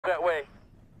that way.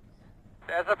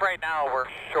 As of right now, we're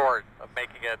short of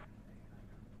making it.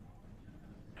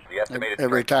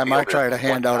 Every time I try to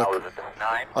hand out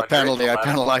a penalty, I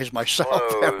penalize myself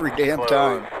every damn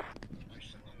time.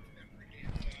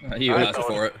 You asked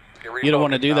for it. You don't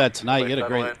want to do that tonight. You had a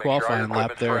great qualifying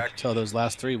lap there until those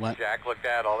last three went. Jack looked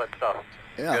at all that stuff.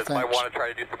 Yeah, you guys might want to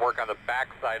try to do some work on the back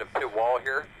side of pit wall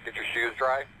here. Get your shoes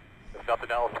dry. If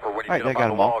nothing else, for when you get up on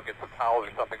the wall, get some towels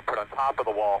or something put on top of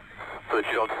the wall so that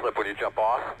you don't slip when you jump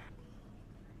off.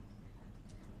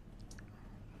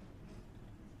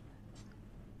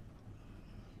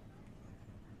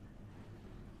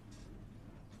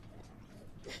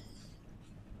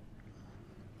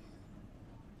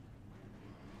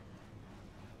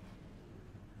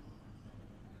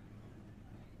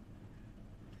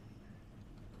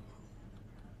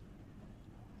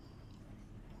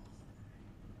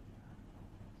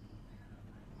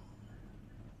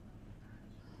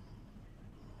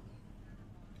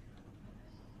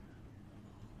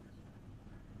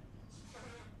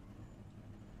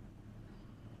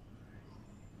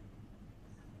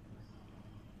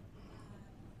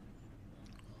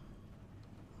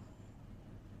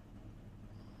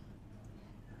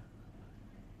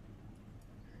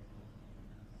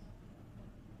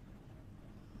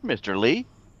 Mr. Lee?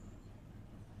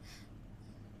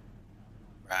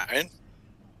 Ryan?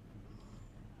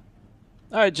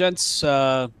 All right, gents.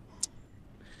 I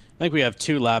think we have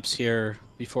 2 laps here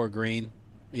before green.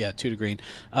 Yeah, 2 to green.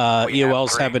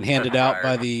 EOLs have been handed out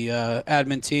by the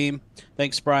admin team.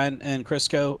 Thanks, Brian and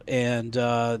Crisco. And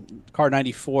car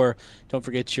 94, don't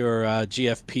forget your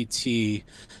GFPT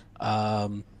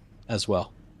as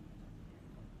well.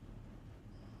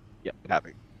 Yep,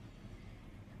 happy.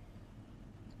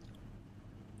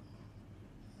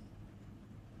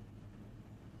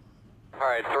 All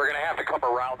right, so we're going to have to come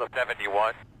around the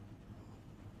 71.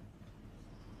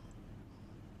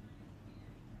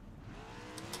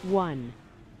 One.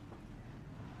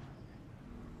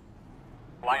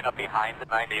 Line up behind the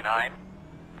 99.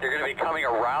 You're going to be coming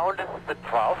around the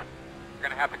 12. You're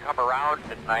going to have to come around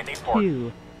the 94.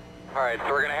 2. All right, so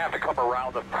we're going to have to come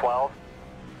around the 12.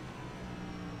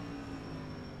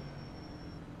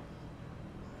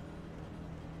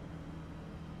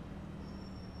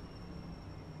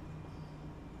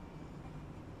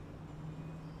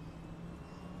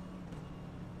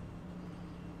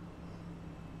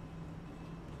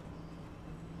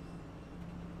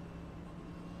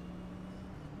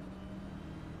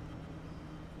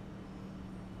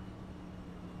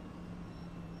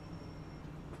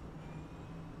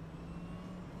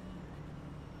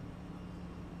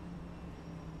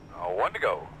 One to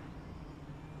go.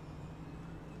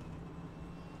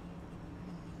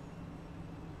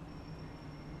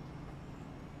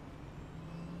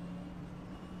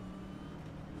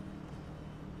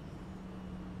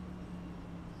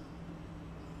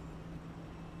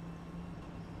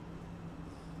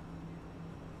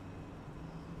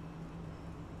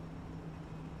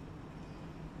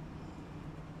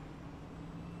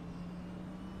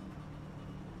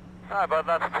 All right, bud,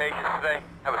 lots of patience today.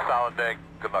 Have a solid day.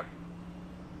 Good luck.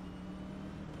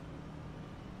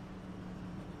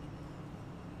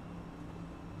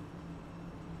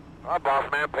 All right,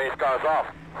 boss man, pace cars off.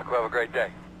 We'll have a great day.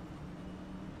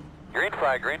 Green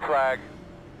flag, green flag.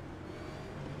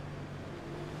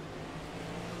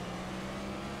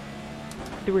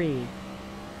 Three.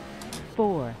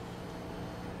 4.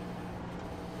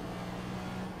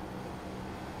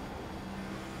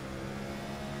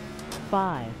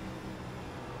 5.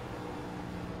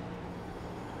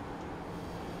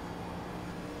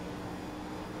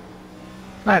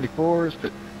 94's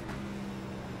but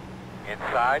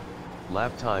Inside.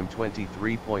 Lap time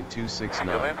 23.269.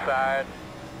 Still inside.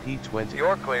 P20.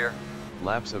 You're clear.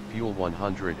 Laps of fuel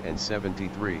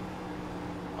 173.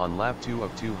 On lap 2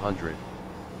 of 200.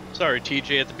 Sorry,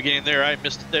 TJ, at the beginning there, I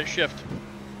missed that shift.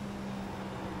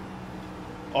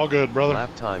 All good, brother.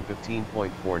 Lap time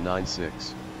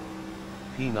 15.496.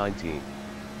 P19.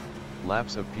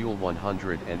 Laps of fuel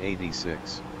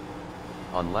 186.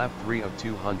 On lap 3 of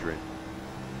 200.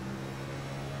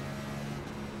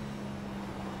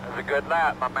 That's a good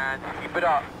lap, my man. Keep it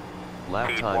up. Lap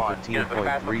time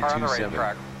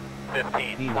 15.327.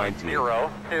 P19.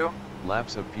 2.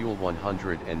 Laps of fuel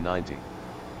 190.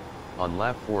 On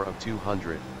lap 4 of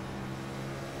 200.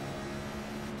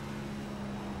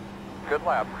 Good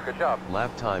lap. Good job.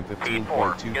 Lap time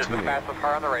P4 is the 15.228. fastest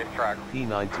car on the racetrack.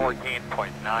 P19.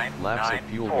 14.9. Laps of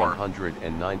fuel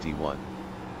 191.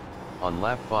 On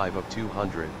lap 5 of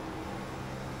 200.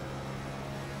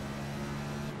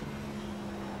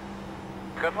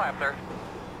 Good lap there.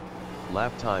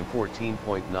 Lap time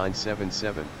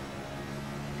 14.977.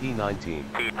 P19.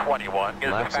 P21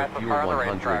 is Laps the of fastest fuel car on the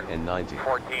racetrack. 190.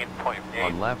 14.8.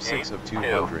 On lap 6 of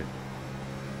 200.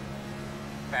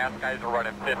 Fast guys are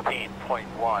running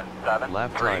 15.17.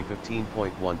 Lap time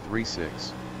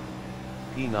 15.136.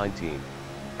 P19.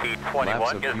 P21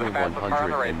 Laps of is fuel the fastest car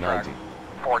on the racetrack. 190.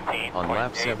 14. On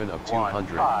lap 7 of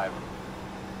 200.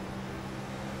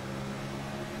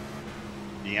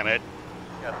 Damn it.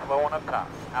 Yeah, slow one up top.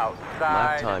 Outside.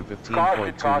 Lap time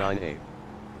 15.298.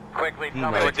 Quickly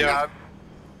tell me what you P19. have.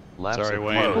 Laps Sorry, of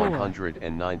Wayne. fuel Four.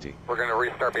 190. We're going to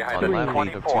restart behind On the lap 8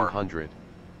 of 24. 200.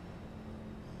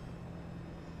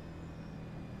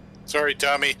 Sorry,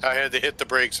 Tommy. I had to hit the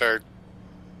brakes hard.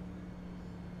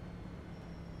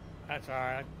 That's all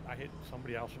right. I hit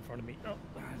somebody else in front of me. Oh,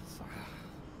 that's,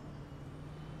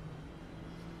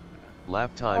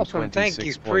 Lap time Awesome, thank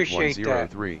you. Appreciate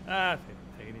that. 26.103.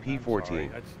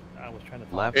 P14. I was trying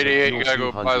to Lap 88, you gotta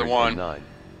go by the one. 209.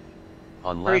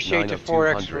 On lap Appreciate 9 the of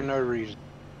 4X for 200. no reason.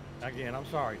 Again, I'm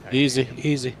sorry. Easy,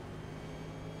 easy. That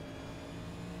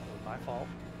was my fault.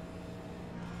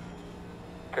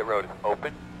 Pit road is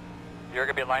open. You're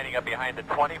going to be lining up behind the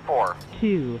 24.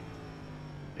 2,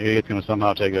 It's going to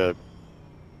somehow take a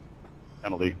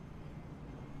penalty.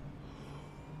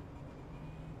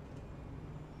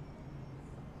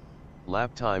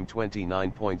 Lap time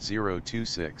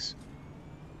 29.026.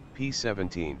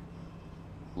 P17.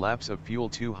 Laps of fuel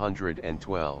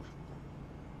 212.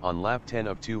 On lap 10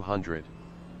 of 200.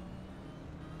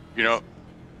 You know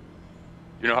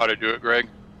how to do it, Greg?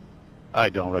 I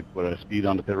don't like put a speed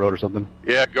on the pit road or something.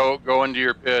 Yeah, go into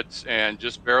your pits and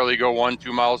just barely go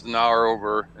 1-2 miles an hour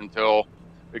over until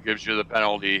it gives you the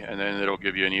penalty, and then it'll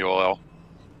give you an EOL.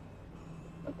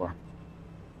 That far.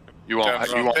 You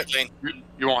won't Pit lane.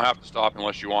 you won't have to stop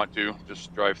unless you want to.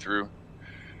 Just drive through.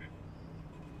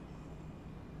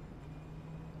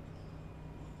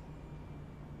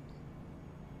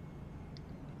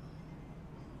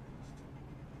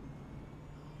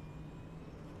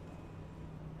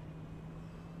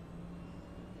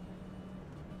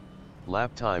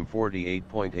 Lap time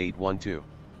 48.812.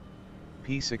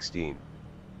 P16.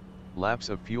 Laps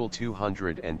of fuel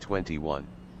 221.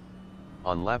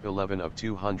 On lap 11 of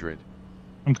 200.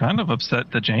 I'm kind of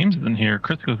upset that James isn't here.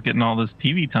 Crisco's getting all this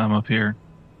TV time up here.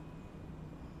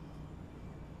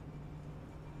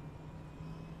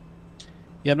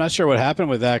 Yeah, I'm not sure what happened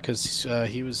with that because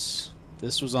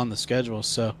this was on the schedule,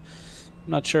 so I'm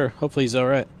not sure. Hopefully he's all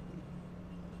right.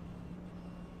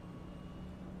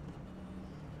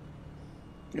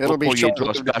 It'll be pull you short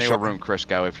into a special anyway. room,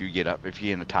 Crisco, if you get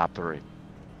in the top 3.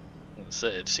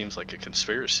 It seems like a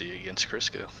conspiracy against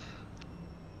Crisco.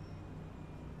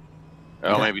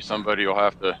 Well, maybe somebody will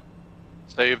have to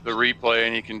save the replay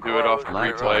and you can do it off the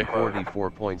Lap time replay.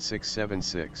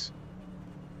 44.676.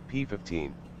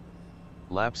 P15.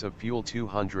 Laps of fuel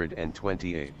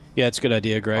 228. Yeah, it's a good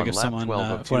idea, Greg. On If lap someone,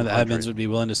 12 of if one of the 200. admins would be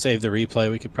willing to save the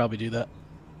replay, we could probably do that.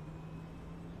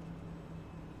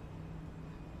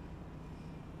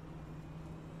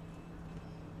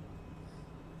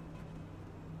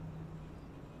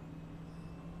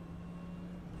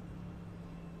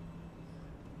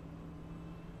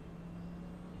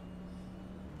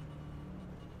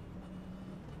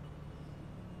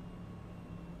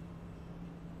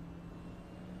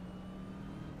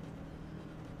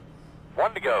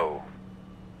 One to go.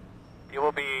 You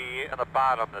will be in the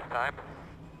bottom this time.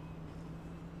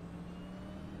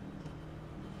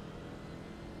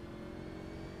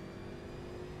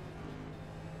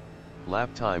 Lap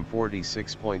time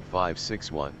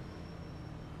 46.561.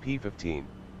 P15.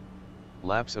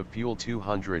 Laps of fuel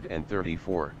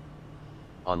 234.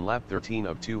 On lap 13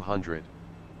 of 200.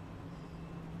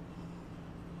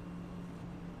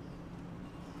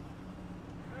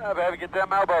 Baby, get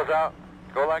them elbows out.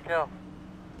 Go like hell.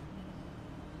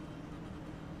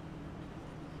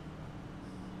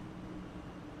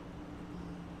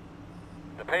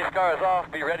 The pace car is off.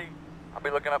 Be ready. I'll be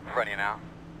looking up in front of you now.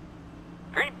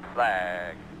 Green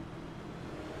flag.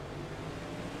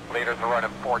 Leaders are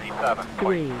running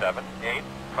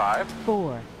 47.785.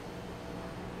 4,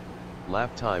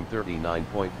 Lap time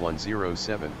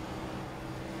 39.107.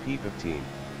 P15.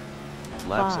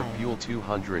 Laps of 5. fuel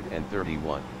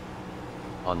 231.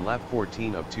 On lap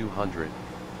 14 of 200.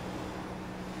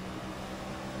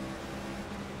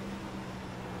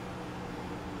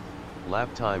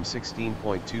 Lap time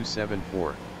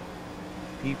 16.274.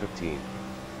 P15.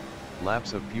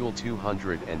 Laps of fuel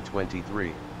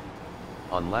 223.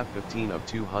 On lap 15 of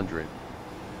 200.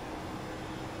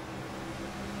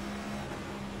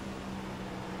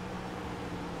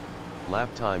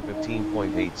 Lap time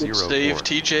 15.804. Good save,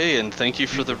 TJ, and thank you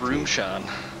for the room, Sean.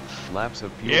 Laps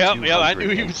of fuel. Yeah, I knew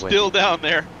he was still down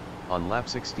there. On lap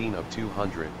 16 of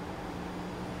 200.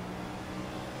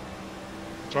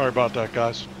 Sorry about that,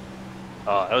 guys.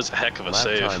 Oh, that was a heck of a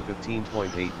save. Lap time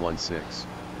 15.816.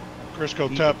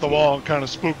 Crisco tapped the wall and kind of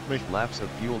spooked me. Laps of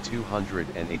fuel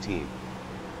 218.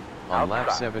 On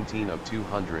lap 17 of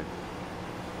 200.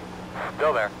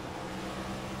 Still there.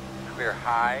 Clear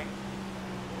high.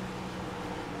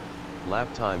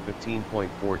 Lap time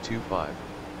 15.425.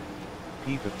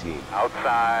 P15.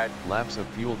 Outside. Laps of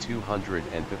fuel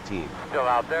 215. Still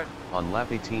out there. On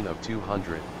lap 18 of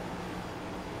 200.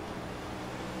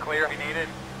 Clear if you need it.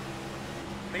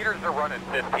 Meters are running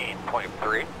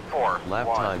 15.34. Lap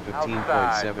time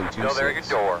 15.726. Still there at your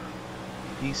door.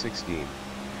 P16.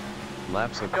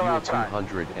 Laps of Still fuel outside.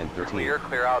 213.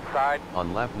 Clear outside.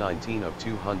 On lap 19 of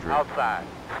 200. Outside.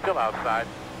 Still outside.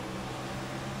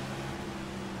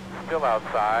 Still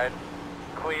outside.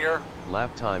 Clear.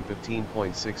 Lap time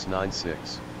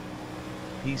 15.696.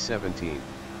 P17.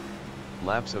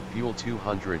 Laps of fuel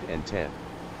 210.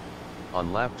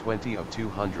 On lap 20 of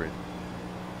 200.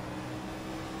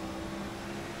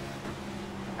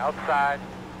 Outside.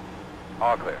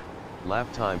 All clear.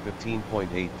 Lap time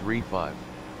 15.835.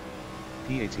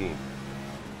 P18.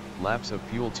 Laps of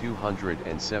fuel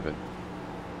 207.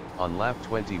 On lap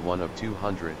 21 of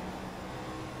 200.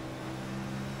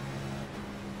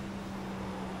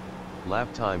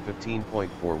 Lap time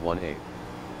 15.418.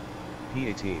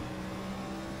 P18.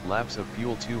 Laps of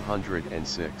fuel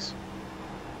 206.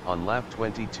 On lap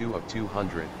 22 of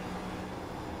 200.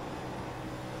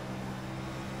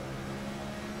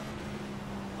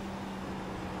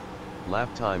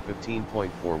 Lap time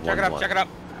 15.411. Check it up, check it up.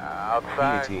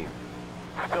 Outside. P18.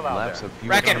 Still out Laps there. of fuel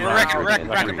Wreck it, wreck it, wreck it,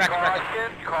 203. wreck it,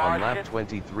 wreck it. Caution, On lap caution.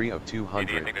 23 of Do you need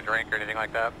 200. anything to drink or anything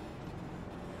like that?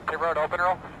 Hey, road open,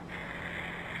 Earl?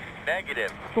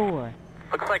 Negative. 4,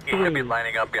 Looks like you should be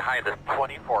lining up behind this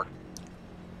 24.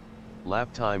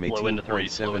 Lap time Blow into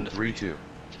threes, blow into 18.732.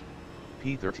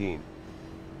 P13.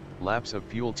 Laps of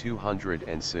fuel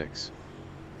 206.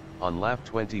 On lap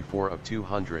 24 of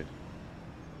 200.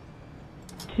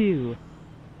 2,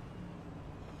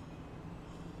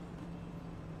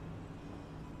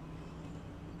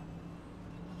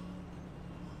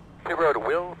 The road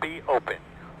will be open.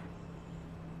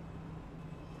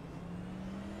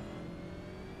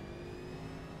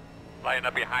 Lining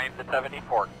up behind the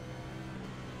 74.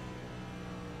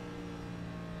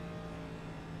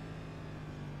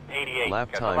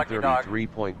 Lap time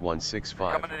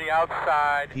 33.165. Coming to the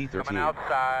outside. P13. Coming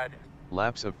outside.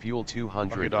 Laps of fuel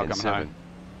Lucky dog coming 207.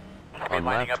 Be On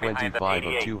lining lap up behind the 25 of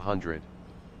 88. 200.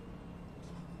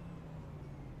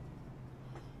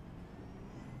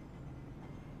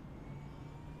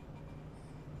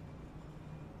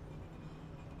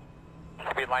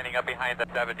 Be lining up behind the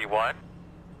 71.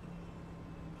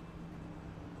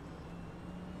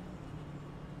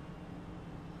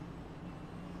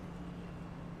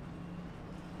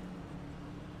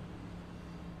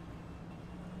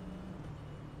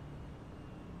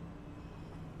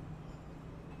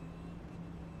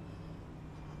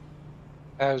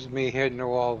 That was me hitting the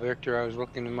wall, Victor. I was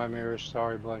looking in my mirror.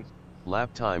 Sorry, bud.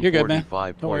 Lap time You're good, man.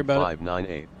 Don't worry about it.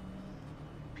 45.598.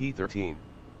 P13.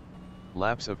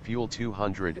 Laps of fuel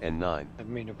 209. I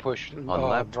didn't mean to push. On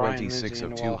lap Brian 26 Lindsay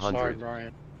in of the wall. 200. Sorry,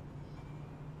 Brian.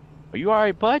 Are you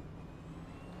alright, bud?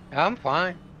 I'm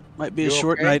fine. Might be You a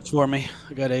short okay? night for me.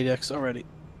 I got 8X already.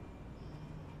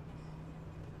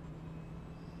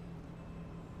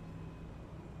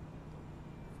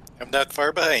 I'm not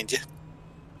far behind you.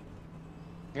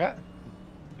 Yeah.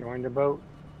 Join the boat.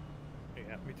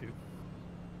 Yeah, me too.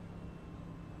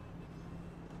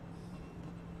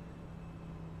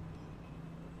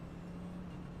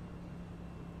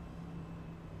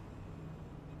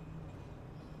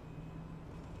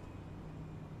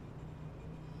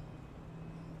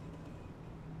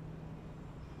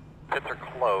 Pits are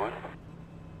closed.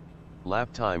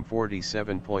 Lap time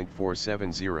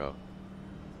 47.470.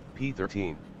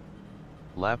 P13.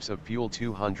 Laps of fuel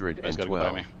You guys gotta go by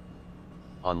 212. me.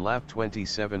 On lap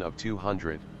 27 of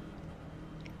 200.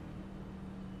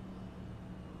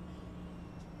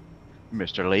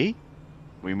 Mr. Lee,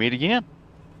 we meet again.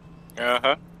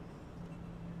 Uh-huh.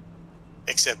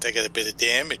 Except I got a bit of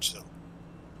damage, though.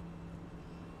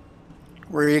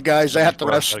 Where are you guys at? The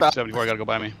rest stop. 74, gotta go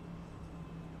by me.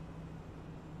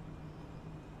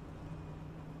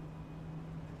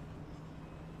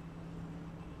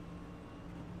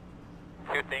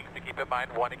 Two things to keep in mind.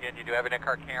 One, again, you do have an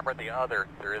in-car camera. The other,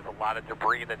 there is a lot of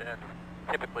debris that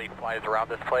typically flies around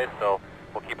this place, so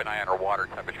we'll keep an eye on our water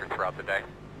temperature throughout the day.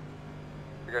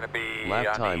 You're going to be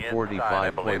lap time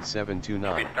 45.729.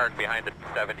 You'll be starting behind the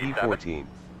 77. P14.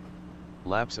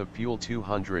 Laps of fuel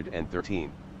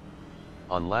 213.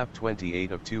 On lap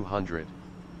 28 of 200.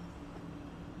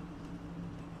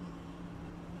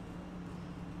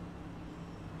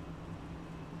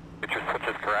 Get your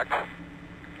switches correct.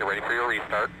 Get ready for your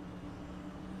restart.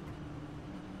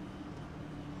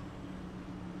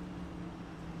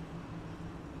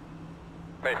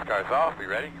 Base car's off. We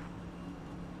ready?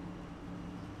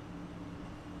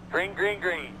 Green, green,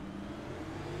 green.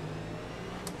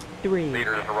 3.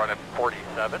 Leaders are running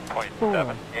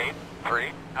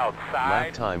 47.783 outside.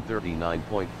 Lap time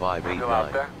 39.589. Still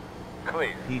out there.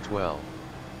 Clear. P12.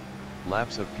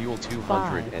 Laps of fuel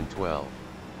 212.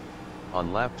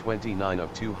 On lap 29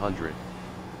 of 200.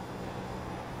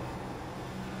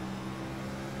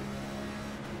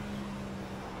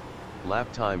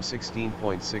 Lap time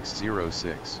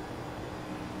 16.606.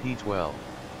 P12.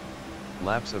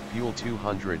 Laps of fuel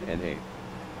 208.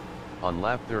 On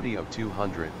lap 30 of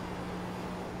 200.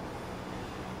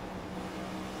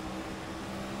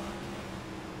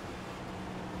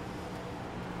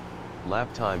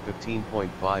 Lap time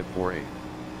 15.548.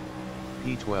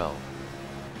 P12.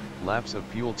 Laps of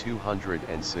fuel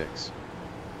 206.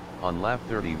 On lap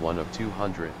 31 of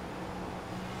 200.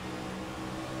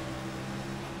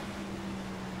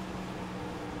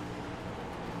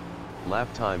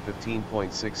 Lap time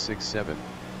 15.667.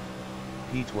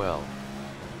 P12.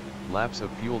 Laps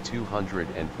of fuel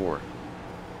 204.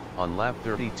 On lap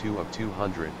 32 of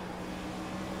 200.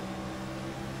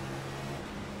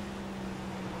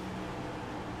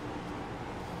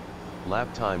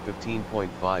 Lap time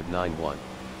 15.591.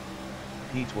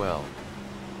 P12.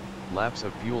 Laps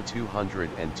of fuel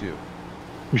 202.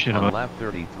 We should have on lap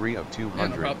 33 of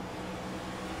 200.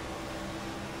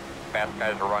 Fast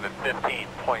guys are running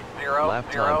 15.009.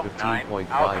 Lap time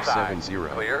 15.570.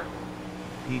 Clear.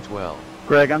 P12.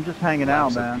 Greg, I'm just hanging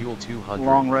Laps out, of man. fuel 200.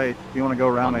 Long race. If you want to go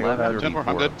around me, go lap ahead. 34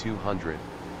 I'm good. of 200.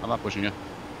 I'm not pushing you.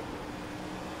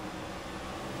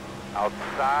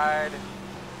 Outside.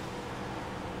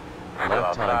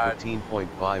 Lap time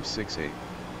 15.568.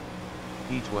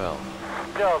 P12.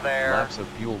 Still there. Laps of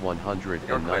fuel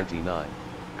 199.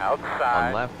 Outside.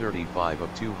 On lap 35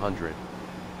 of 200.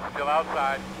 Still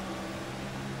outside.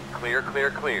 Clear, clear,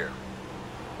 clear.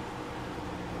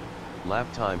 Lap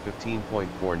time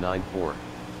 15.494.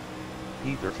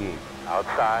 P13.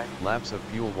 Outside. Laps of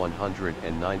fuel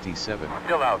 197.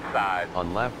 Still outside.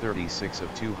 On lap 36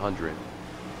 of 200.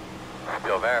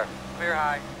 Still there. Clear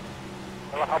high.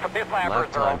 Help with these lappers.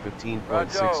 Lap time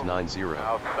 15.690.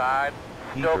 Outside.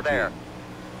 Still P13. there.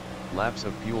 Laps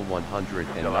of fuel Still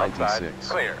outside. 196.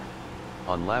 Clear.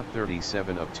 On lap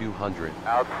 37 of 200.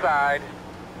 Outside.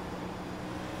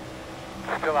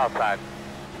 Still outside.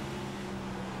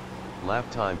 Lap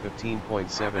time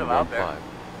 15.715.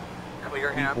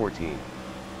 Clear hand. P14.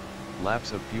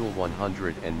 Laps of fuel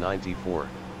 194.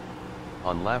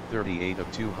 On lap 38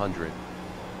 of 200.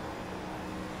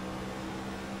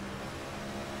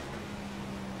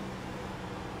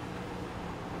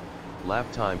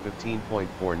 Lap time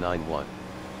 15.491.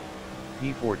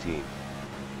 P14.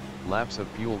 Laps of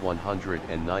fuel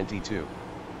 192.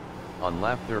 On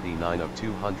lap 39 of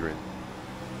 200.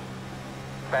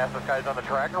 Fastest guys on the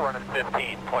track are running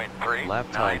 15.3.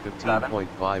 Lap time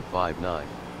 15.559.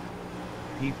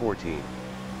 P14.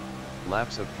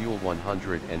 Laps of fuel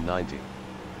 190.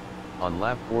 On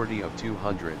lap 40 of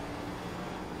 200.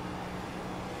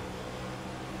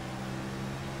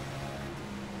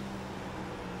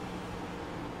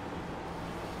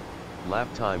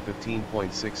 Lap time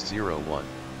 15.601.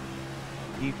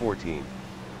 P14.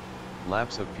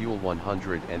 Laps of fuel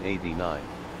 189.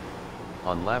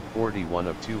 On lap 41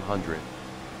 of 200.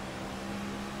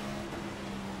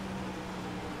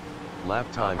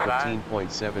 Lap time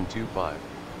 15.725.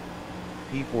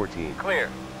 P14. Clear.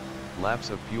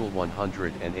 Laps of fuel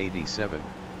 187.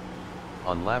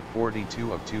 On lap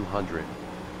 42 of 200.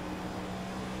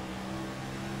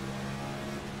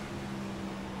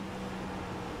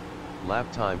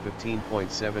 Lap time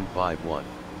 15.751.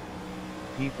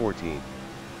 P14.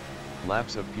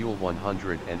 Laps of fuel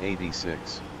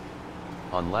 186.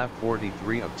 On lap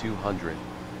 43 of 200.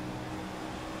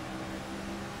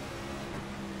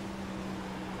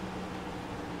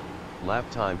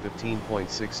 Lap time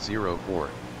 15.604.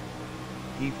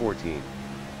 P14.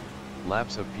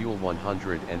 Laps of fuel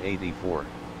 184.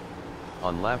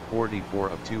 On lap 44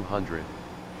 of 200.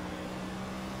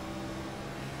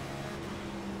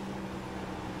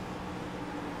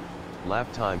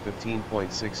 Lap time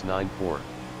 15.694.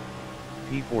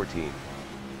 P14.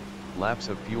 Laps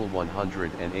of fuel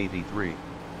 183.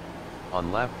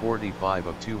 On lap 45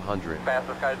 of 200.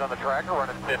 Fastest guys on the track are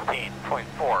running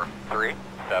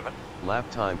 15.437. Lap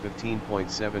time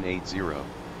 15.780.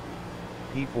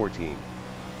 P14.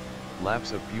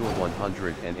 Laps of fuel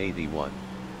 181.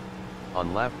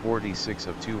 On lap 46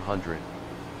 of 200.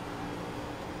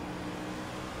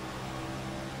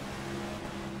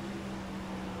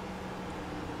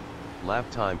 Lap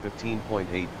time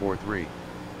 15.843.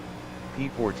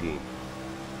 P14.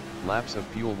 Laps of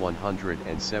fuel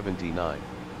 179.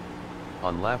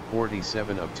 On lap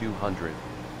 47 of 200.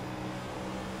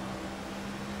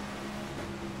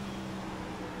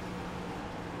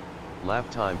 Lap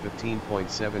time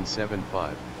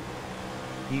 15.775.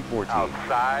 P14.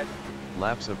 Outside.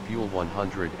 Laps of fuel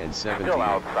 178. Still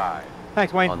outside.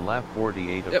 Thanks, Wayne. On lap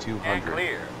 48 of 200. And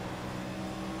clear.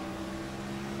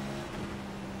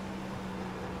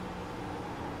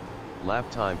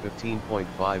 Lap time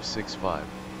 15.565.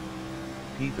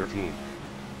 P13.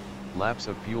 Laps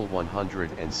of fuel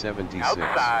 176.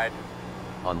 Outside.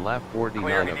 On lap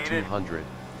 49 of 200.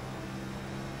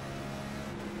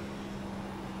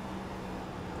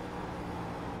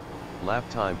 Lap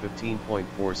time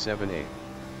 15.478.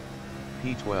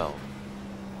 P12.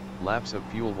 Laps of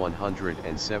fuel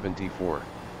 174.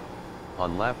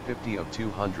 On lap 50 of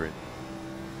 200.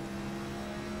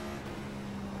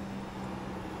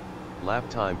 Lap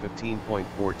time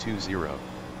 15.420.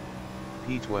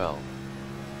 P12.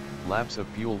 Laps of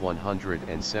fuel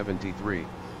 173.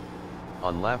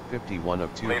 On lap 51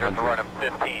 of 200. Leaders running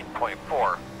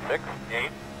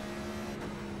 15.468.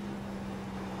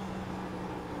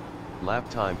 Lap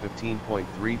time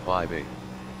 15.358.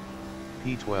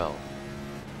 P12.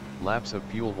 Laps of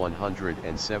fuel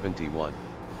 171.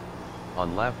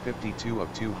 On lap 52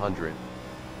 of 200.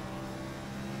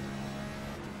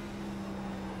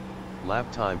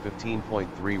 Lap time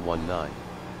 15.319.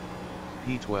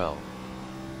 P12.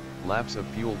 Laps of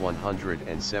fuel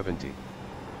 170.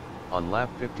 On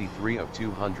lap 53 of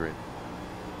 200.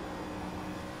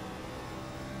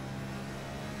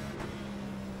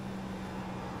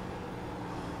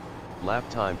 Lap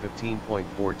time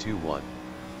 15.421.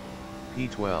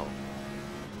 P12.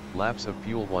 Laps of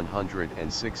fuel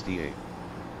 168.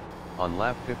 On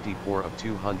lap 54 of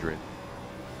 200.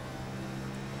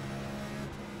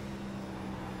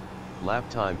 Lap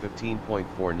time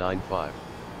 15.495.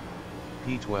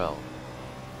 P12.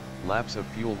 Laps of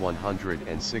fuel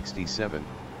 167.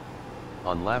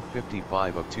 On lap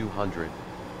 55 of 200.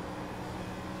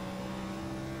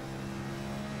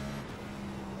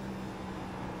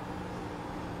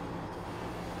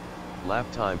 Lap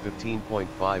time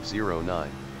 15.509.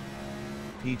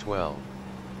 P12.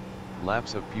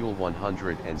 Laps of fuel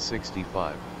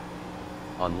 165.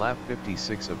 On lap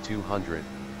 56 of 200.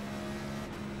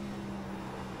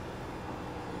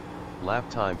 Lap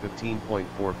time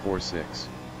 15.446.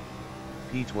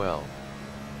 P12.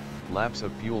 Laps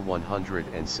of fuel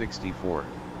 164.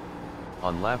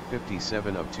 On lap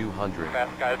 57 of 200.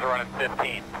 Fast guys are running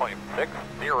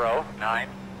 15.609.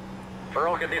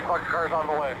 Earl, get these fucking cars on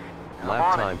the way.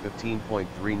 Lap time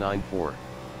 15.394.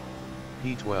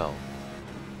 P12.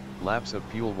 Laps of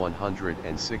fuel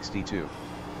 162.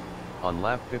 On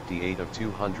lap 58 of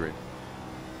 200.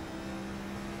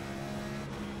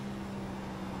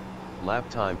 Lap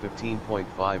time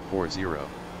 15.540.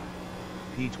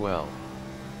 P12.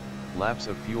 Laps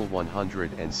of fuel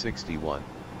 161.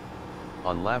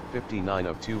 On lap 59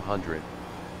 of 200.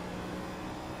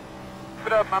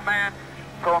 Put up, my man.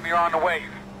 Tell him you're on the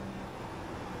wave.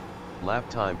 Lap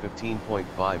time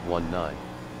 15.519.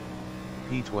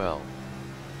 P12.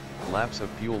 Laps of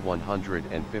fuel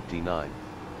 159.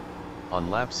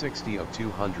 On lap 60 of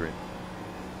 200.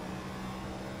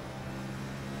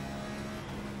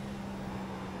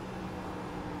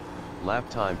 Lap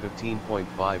time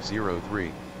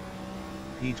 15.503.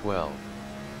 P12.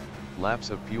 Laps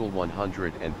of fuel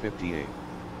 158.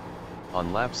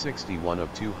 On lap 61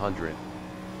 of 200.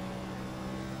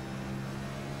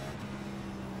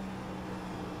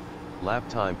 Lap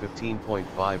time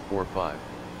 15.545.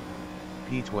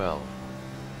 P12.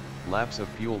 Laps of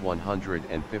fuel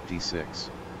 156.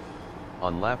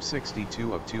 On lap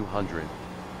 62 of 200.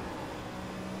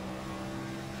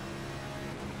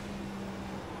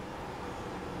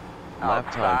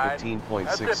 Lap time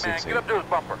 15.668. Get up to his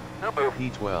bumper. He'll move.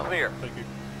 P12. Clear.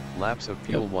 Laps of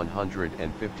fuel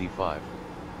 155.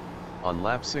 On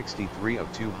lap 63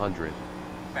 of 200.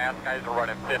 Fast guys are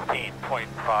running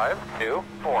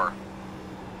 15.524.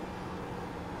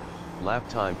 Lap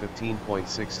time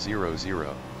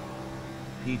 15.600.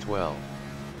 P12.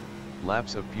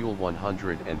 Laps of fuel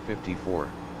 154.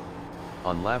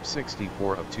 On lap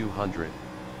 64 of 200.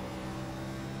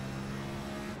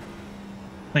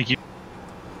 Thank you.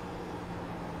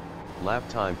 Lap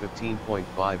time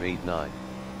 15.589.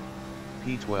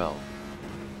 P12.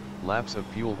 Laps of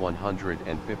fuel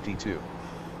 152.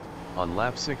 On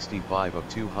lap 65 of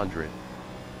 200.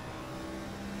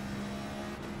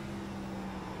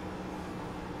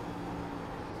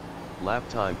 Lap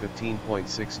time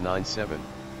 15.697.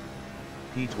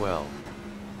 P12.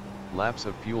 Laps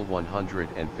of fuel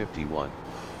 151.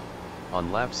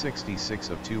 On lap 66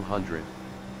 of 200.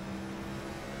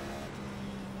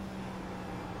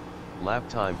 Lap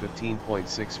time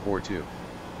 15.642.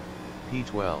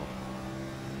 P12.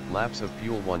 Laps of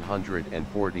fuel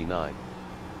 149.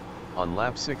 On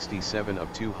lap 67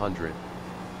 of 200.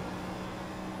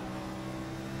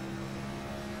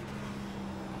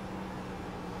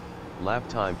 Lap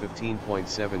time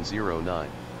 15.709.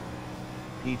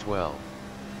 P12.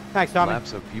 Thanks, Tommy.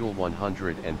 Laps of fuel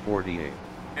 148.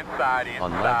 Inside.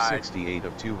 On lap 68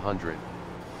 of 200.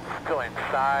 Still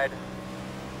inside.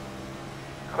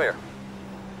 Clear.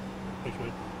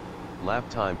 Lap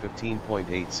time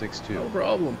 15.862. No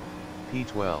problem.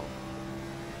 P12.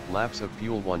 Laps of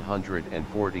fuel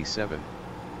 147.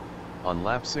 On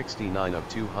lap 69 of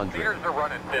 200. Meters are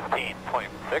running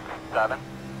 15.67.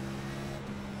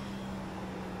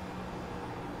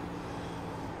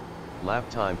 Lap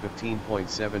time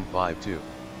 15.752.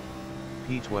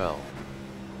 P12.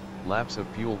 Laps of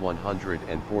fuel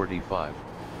 145.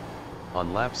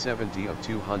 On lap 70 of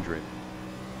 200.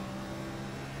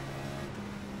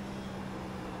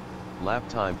 Lap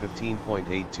time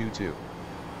 15.822.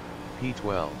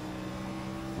 P12.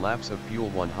 Laps of fuel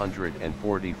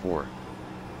 144.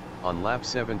 On lap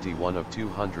 71 of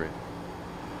 200.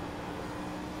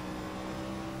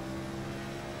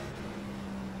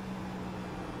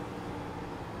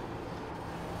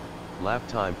 Lap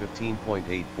time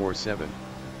 15.847.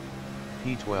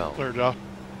 P12. Cleared off.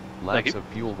 Laps of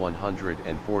fuel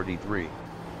 143.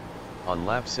 On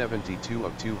lap 72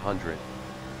 of 200.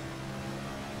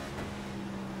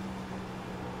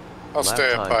 I'll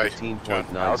stay up by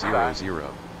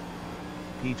 15.900.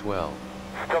 P12.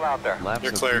 Still out there. Laps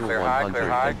You're of clear. fuel Clear high, clear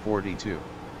high. 142.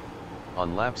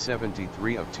 On lap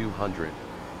 73 of 200.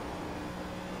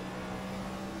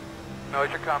 Knows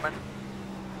you're coming.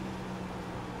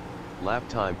 Lap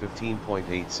time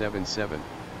 15.877.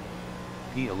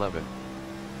 P11.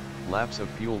 Laps of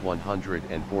fuel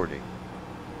 140.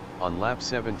 On lap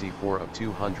 74 of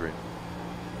 200.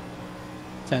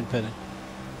 10 pitting.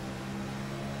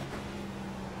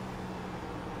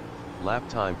 Lap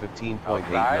time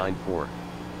 15.894.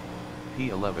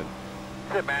 P11.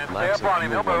 Sit, man. Stay Laps up on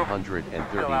him. of He'll fuel move. 139.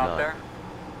 Still out there.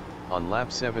 On lap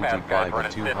Pass 75 guys of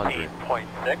running 200.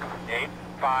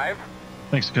 15.685.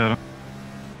 Thanks, Dakota.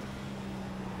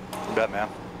 You bet, man.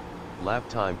 Lap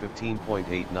time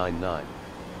 15.899.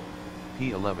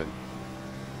 P11.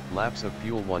 Laps of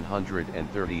fuel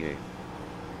 138.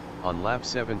 On lap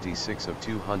 76 of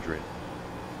 200.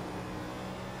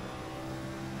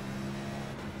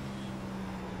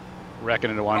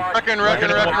 Reckon into one. Reckon.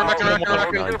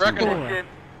 P11.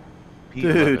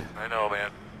 I know, man.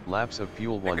 Laps of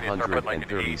fuel They could start putting,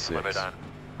 like, an age 136. limit on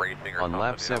racing or On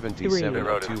lap something, 77 The of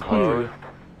road is 200. closed.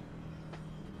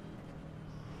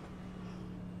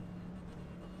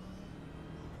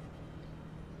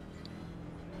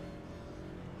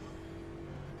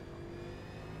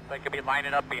 They could be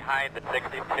lining up behind the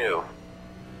 62.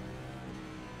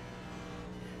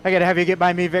 I gotta have you get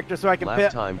by me, Victor, so I can Lap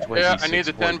pit. time Yeah, I need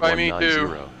the 10 by me too.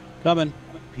 26.190. Coming.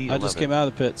 P11. I just came out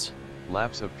of the pits.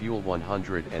 Laps of fuel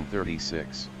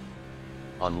 136.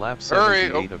 On lap Hurry.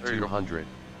 78 Oh, of there you go. 200.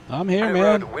 I'm here, The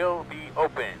man. road will be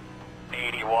open.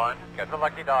 81. Got the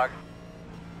lucky dog.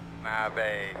 Have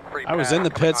a free I was pass in the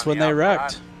coming pits on when the they outside.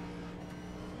 wrecked.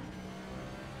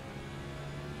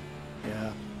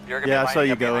 Yeah. You're gonna Yeah, be I saw lining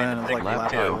you up go behind in. the It was like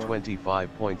Lap 62. time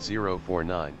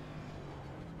 25.049.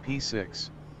 P6.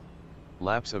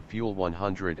 Laps of fuel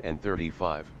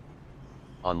 135.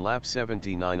 On lap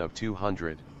 79 of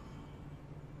 200.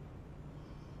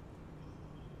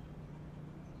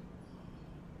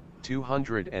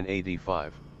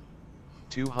 $285.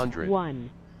 200. 1.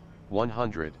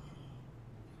 100.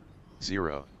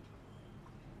 0.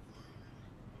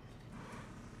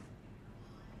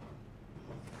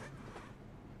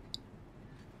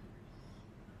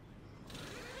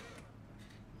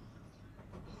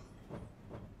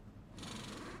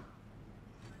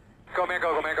 Go, man,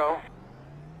 go, man, go.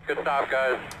 Good stop,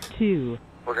 guys. 2.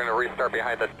 We're going to restart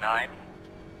behind the 9.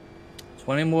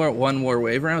 1 more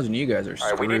wave rounds and you guys are All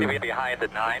right, we need to be screwed. behind the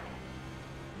 9.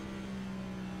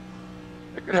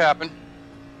 It could happen.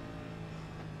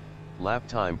 Lap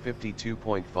time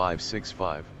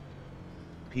 52.565.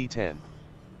 P10.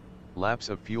 Laps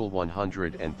of fuel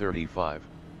 135.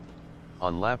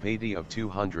 On lap 80 of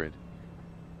 200.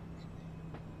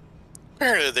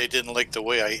 Apparently they didn't like the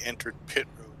way I entered pit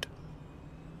road.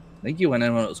 I think you went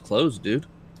in when it was closed, dude.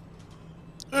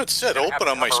 It said open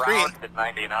on my screen.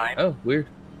 Oh, weird.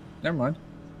 Never mind.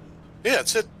 Yeah, it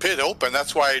said pit open.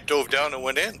 That's why I dove down and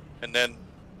went in. And then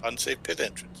unsafe pit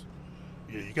entrance.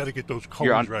 Yeah, you got to get those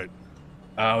codes right.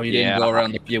 Oh, you didn't go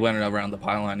around you went around the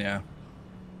pylon, yeah.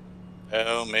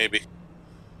 Oh, maybe.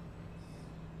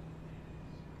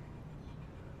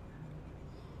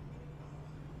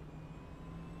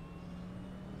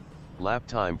 Lap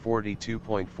time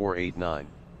 42.489.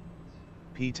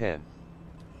 P10.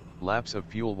 Laps of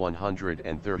fuel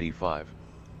 135.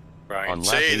 Right. On lap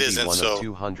Say it 81 isn't of so.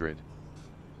 200.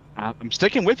 I'm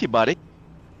sticking with you, buddy.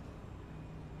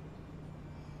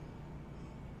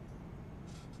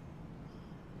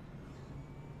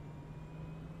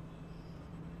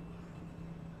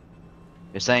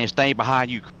 It's saying stay behind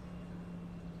you.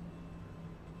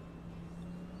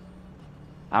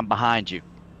 I'm behind you.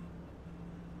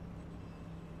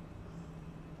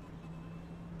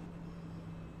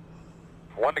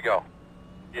 One to go.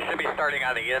 You should be starting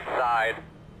on the inside.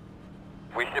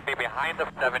 We should be behind the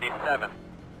 77.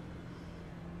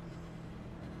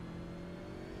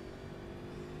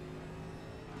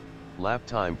 Lap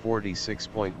time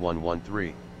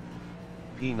 46.113.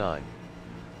 P9.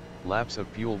 Laps of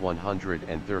fuel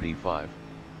 135.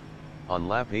 On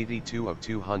lap 82 of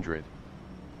 200.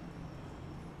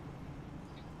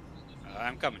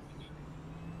 I'm coming.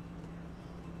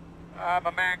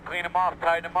 My man, clean him off,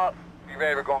 tighten him up. You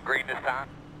ready for going green this time?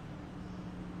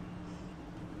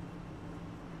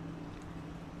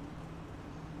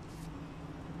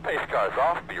 Pace car's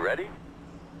off, be ready.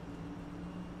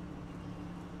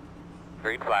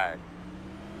 Green flag.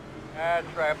 That's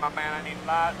right, my man, I need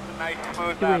lots of nice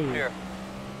smooth laps here.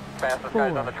 Fastest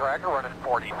guys on the track are running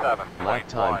 47. Lap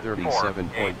time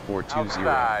 37.420.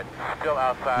 Outside, still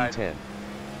outside. P10.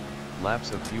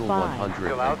 Laps of fuel 5.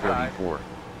 134.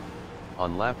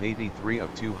 On lap 83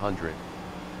 of 200.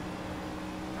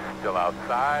 Still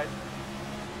outside.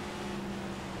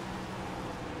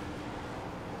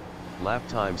 Lap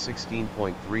time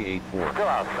 16.384. Still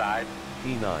outside.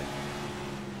 P9.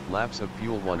 Laps of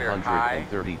fuel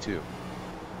 132.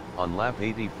 On lap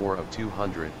 84 of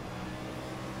 200.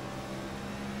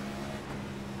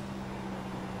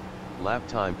 Lap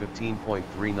time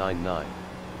 15.399.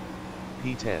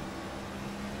 P10.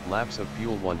 Laps of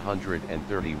fuel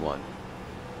 131.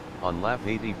 On lap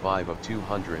 85 of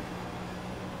 200.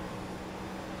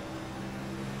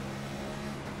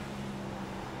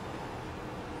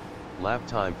 Lap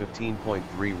time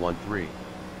 15.313.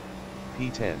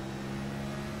 P10.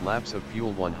 Laps of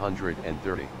fuel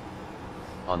 130.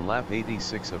 On lap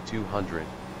 86 of 200.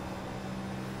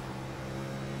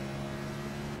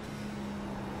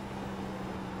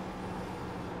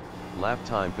 Lap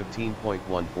time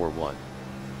 15.141.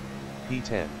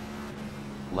 P10.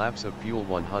 Laps of fuel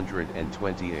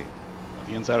 128.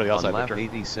 The inside or the outside, on lap Victor?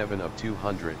 87 of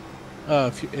 200.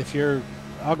 If you're,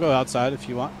 I'll go outside if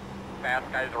you want.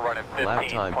 Fast guys are running 15.085. Lap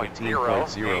time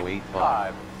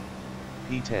 15.085.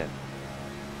 P10.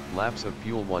 Laps of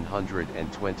fuel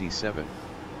 127.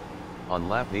 On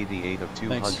lap 88 of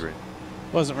 200. Thanks.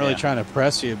 Wasn't really trying to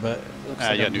press you, but it looks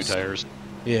like you got I'm new just- tires.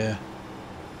 Yeah.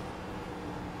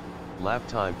 Lap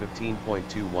time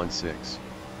 15.216.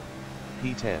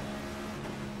 P10.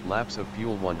 Laps of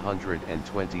fuel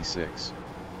 126.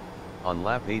 On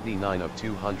lap 89 of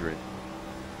 200.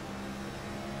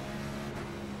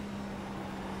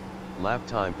 Lap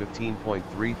time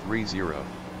 15.330.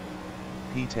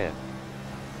 P10.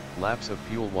 Laps of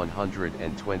fuel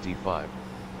 125.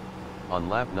 On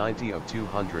lap 90 of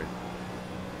 200.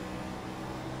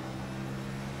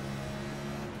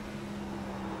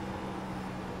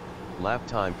 Lap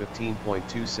time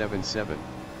 15.277.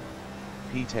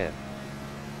 P10.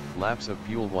 Laps of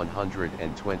fuel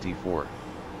 124.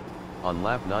 On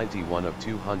lap 91 of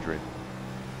 200.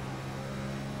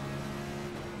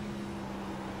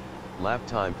 Lap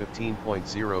time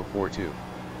 15.042.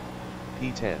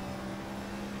 P10.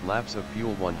 Laps of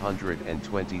fuel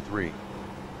 123.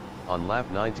 On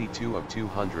lap 92 of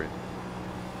 200.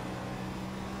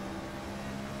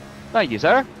 Thank you,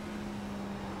 sir.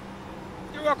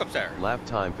 You're welcome, sir. Lap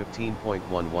time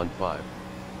 15.115.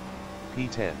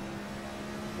 P10.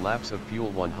 Laps of fuel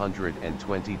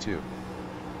 122.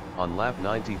 On lap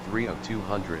 93 of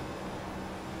 200.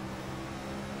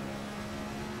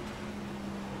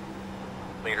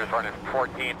 Leaders running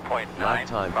 14.9. Lap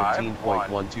time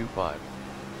 15.125.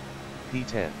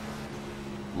 P10.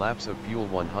 Laps of fuel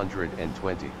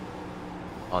 120.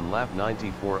 On lap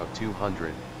 94 of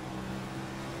 200.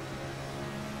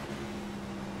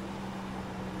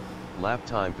 Lap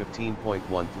time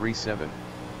 15.137.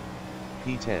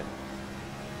 P10.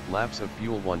 Laps of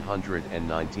fuel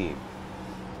 119.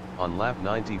 On lap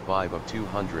 95 of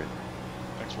 200.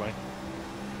 Next way.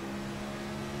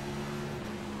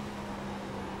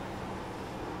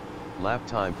 Lap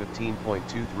time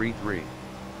 15.233.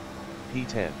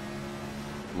 P10.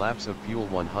 Laps of fuel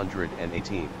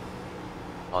 118.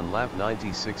 On lap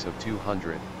 96 of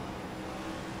 200.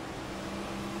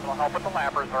 We'll help with the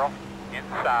lappers, Earl.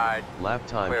 Inside. Lap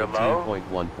time Clear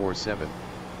 15.147.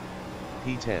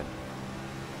 P10. Laps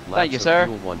Thank you, of sir.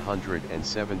 fuel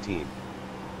 117.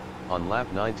 On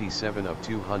lap 97 of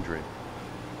 200.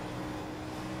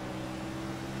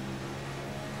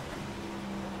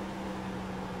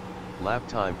 Lap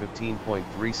time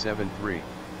 15.373.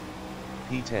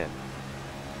 P10.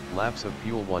 Laps of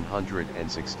fuel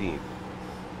 116.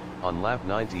 On lap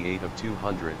 98 of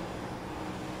 200.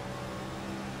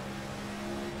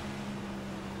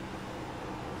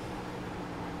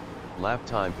 Lap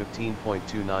time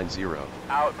 15.290.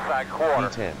 Outside quarter.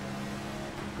 P10.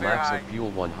 Clear Laps high. of fuel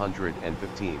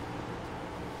 115.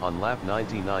 On lap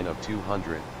 99 of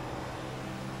 200.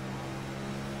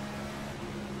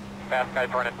 Fast guys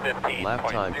running 15.024. Lap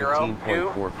time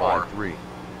 15.453.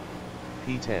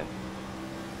 P10.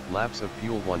 Laps of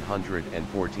fuel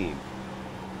 114.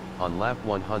 On lap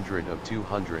 100 of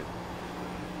 200.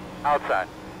 Outside.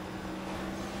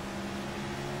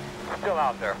 Still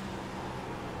out there.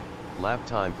 Lap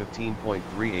time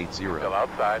 15.380. Still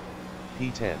outside.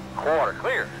 P10. Quarter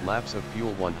clear. Laps of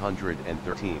fuel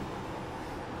 113.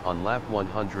 On lap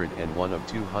 101 of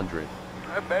 200.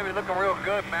 Hey, baby, looking real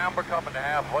good, man. We're coming to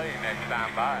halfway next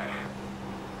time by.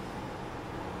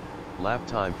 Lap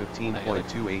time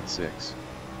 15.286.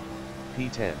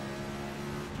 P10.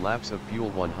 Laps of fuel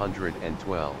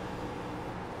 112.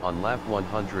 On lap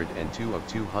 102 of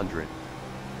 200.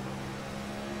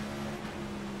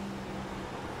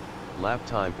 Lap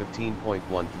time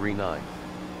 15.139.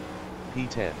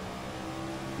 P10.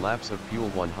 Laps of fuel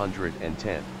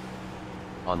 110.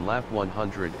 On lap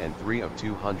 103 of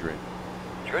 200.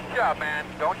 Good job, man.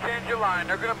 Don't change your line.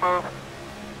 They're going to move.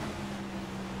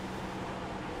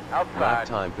 Outside. Lap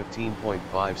time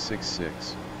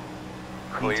 15.566.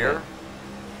 Clear. P10.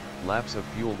 Laps of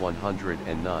fuel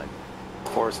 109.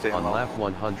 Stay on low. lap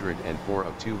 104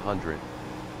 of 200.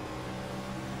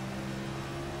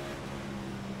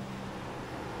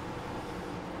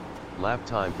 Lap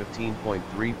time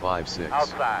 15.356.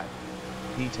 Outside.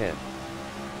 P10.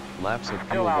 Laps of Still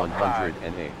fuel outside.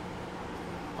 108.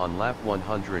 On lap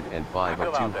 105 of Still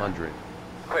out there. 200.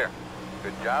 Clear.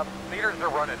 Good job. Leaders are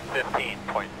running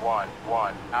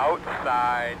 15.11.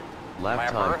 Outside.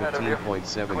 Lap time ahead of you.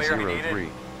 Clear, he needed. 15.703.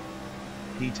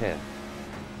 P10.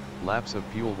 Laps of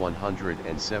fuel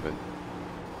 107.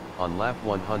 On lap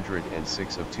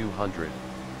 106 of 200.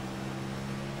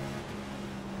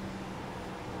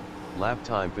 Lap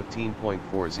time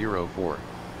 15.404.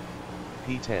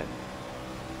 P10.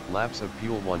 Laps of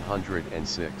fuel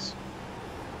 106.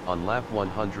 On lap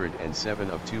 107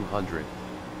 of 200.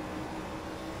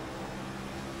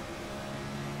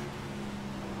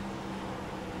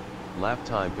 Lap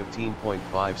time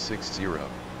 15.560.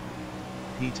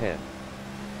 P10.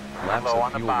 Laps Low on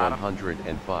of the fuel bottom.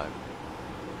 105.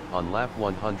 On lap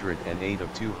 108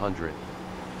 of 200.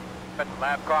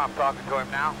 Lap car, I'm talking to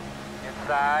him now.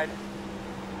 Inside.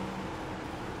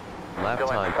 Lap Still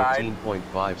time inside.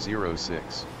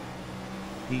 15.506.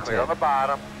 Clear on the P10.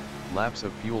 bottom. Laps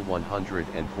of fuel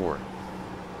 104.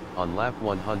 On lap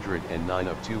 109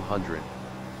 of 200.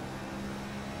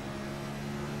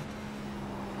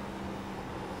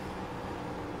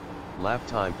 Lap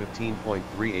time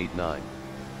 15.389.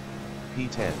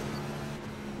 P10.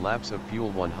 Laps of fuel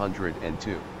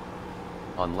 102.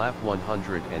 On lap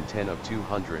 110 of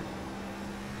 200.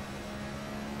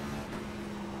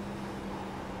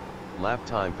 Lap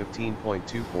time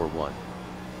 15.241.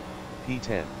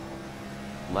 P10.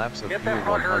 Laps of Get fuel that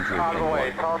fucker out of the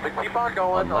way. 101. Tell him to keep on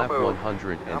going. On lap Don't move.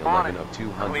 111 of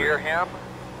 200. Clear him.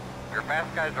 Your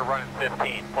fast guys are running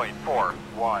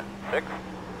 15.416.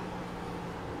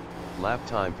 Lap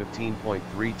time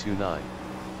 15.329.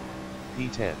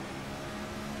 P10.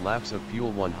 Laps of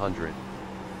fuel 100.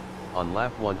 On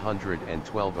lap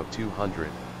 112 of 200.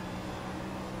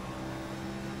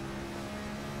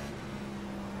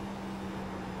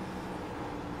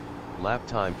 Lap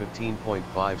time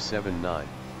 15.579.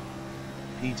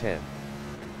 P10.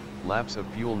 Laps of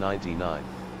fuel 99.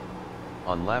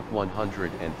 On lap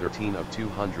 113 of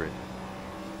 200.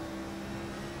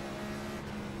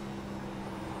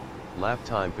 Lap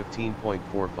time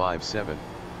 15.457.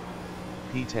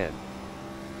 P10.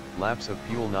 Laps of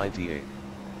fuel 98.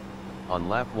 On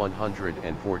lap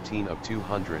 114 of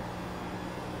 200.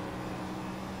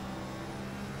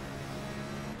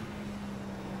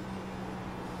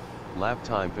 Lap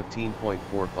time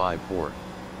 15.454.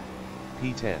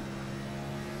 P10.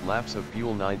 Laps of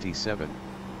fuel 97.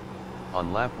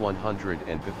 On lap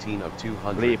 115 of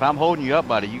 200. Lee, if I'm holding you up,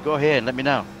 buddy, you go ahead and let me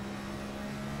know.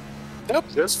 Nope,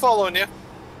 just following you.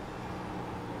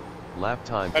 Lap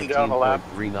time I'm down a lap.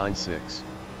 15.396.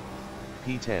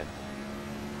 P10.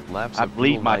 Laps I of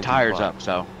bleed fuel my 95. tires up,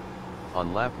 so.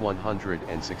 On lap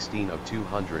 116 of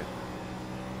 200.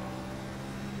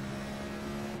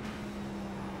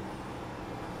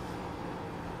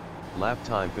 Lap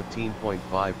time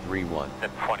 15.531.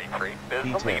 At 23. This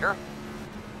is the P10. leader.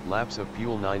 Laps of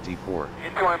fuel 94.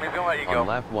 He's going to let you go. On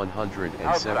lap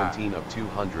 117 of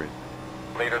 200.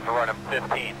 Leaders are running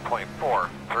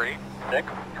 15.436.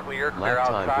 Clear Lap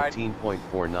time outside.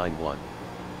 15.491.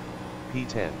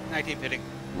 P10. 19 pitting.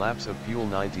 Laps of fuel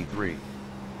 93.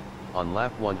 On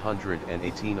lap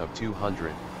 118 of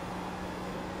 200.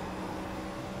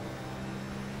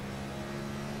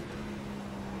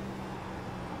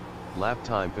 Lap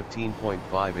time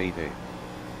 15.588.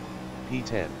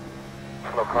 P10.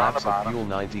 Laps of fuel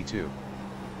 92.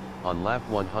 On lap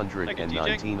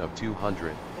 119 of 200.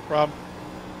 No problem.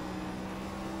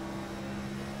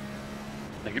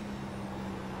 Thank you.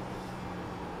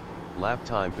 Lap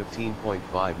time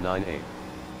 15.598.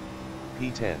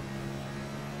 P10.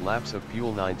 Laps of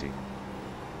fuel 90.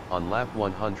 On lap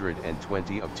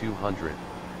 120 of 200.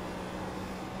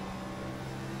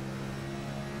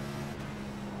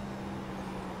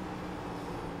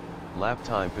 Lap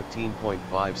time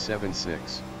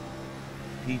 15.576.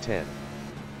 P10.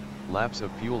 Laps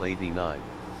of fuel 89.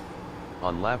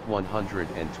 On lap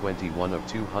 121 of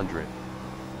 200.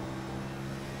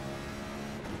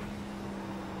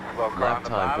 Lap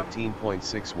time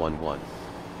 15.611.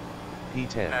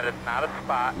 P10. That is not a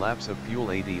spot. Laps of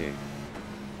fuel 88.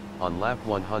 On lap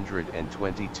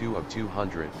 122 of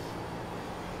 200.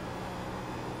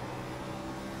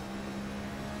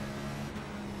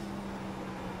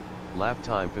 Lap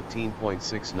time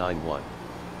 15.691.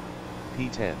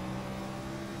 P10.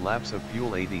 Laps of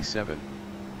fuel 87.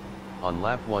 On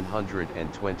lap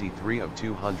 123 of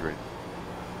 200.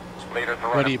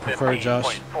 What do you prefer,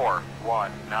 Josh?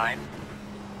 15.419.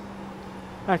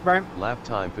 Thanks, Brian. Lap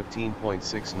time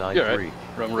 15.693. Yeah, right.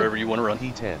 Run wherever you want to run.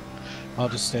 P10. I'll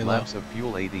just stay low. Laps of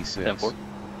fuel 86. 10-4.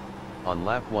 On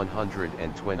lap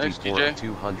 124 Thanks, of DJ.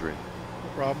 200. No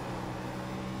problem.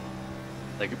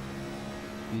 Thank you.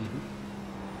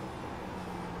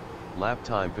 Lap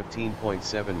time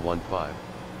 15.715.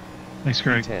 Thanks,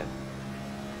 Greg. P10.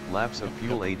 Laps of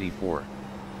fuel 84.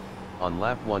 On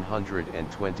lap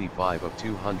 125 of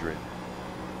 200.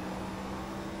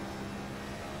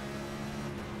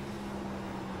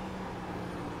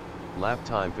 Lap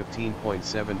time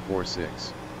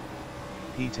 15.746.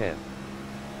 P10.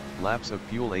 Laps of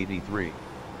fuel 83.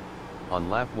 On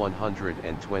lap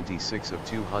 126 of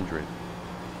 200.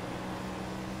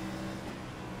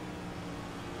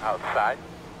 Outside.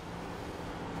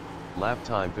 Lap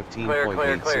time Clear,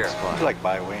 clear, clear. 15.865. Like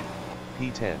by Wayne.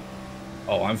 P10.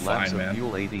 Oh, I'm Laps fine, of man.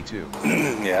 fuel 82.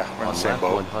 Yeah, we're on On the same lap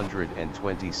boat.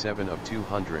 127 of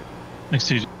 200. Thanks,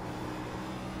 TJ.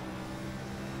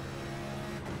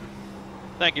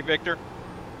 Thank you, Victor.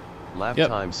 Lap Yep.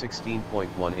 time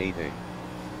 16.188.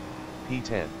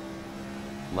 P10.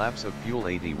 Laps of fuel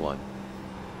 81.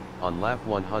 On lap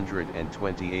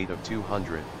 128 of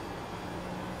 200.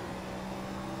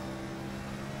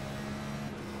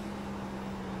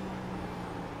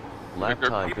 Lap Victor.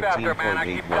 time Keep after, man. I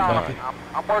keep telling 15.819. you.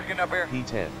 I'm working up here.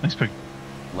 P10. Thanks, Vic.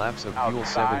 Laps of fuel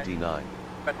Outside. 79.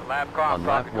 At the lab car, On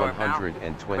lap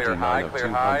 129 of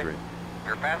 200.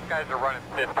 Your fast guys are running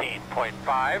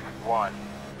 15.51.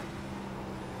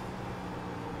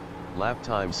 Lap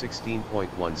time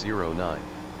 16.109.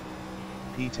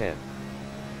 P10.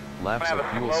 Laps I'm of gonna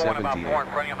have fuel a slow one about 4 in 78. front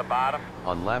of you on the bottom.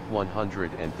 On lap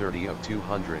 130 of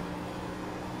 200.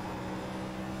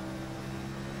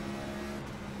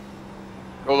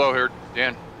 Go low here,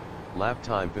 Dan. Lap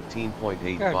time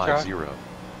 15.850.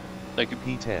 Thank you.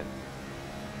 P10.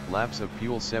 Laps of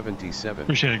fuel 77.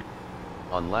 Appreciate it.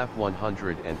 On lap You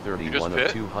 131 just of pit?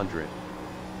 200. Are you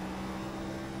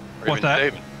What's been that?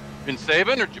 saving? Been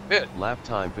saving or did you pit? Lap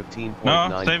time No,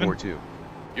 15.942.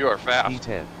 You are fast.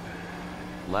 P10.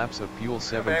 Laps of fuel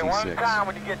Okay, one 76. time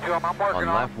when you get to them, I'm working On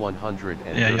on lap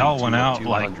 132 Yeah, y'all went of out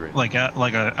 200. like a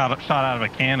shot out of a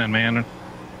cannon, man.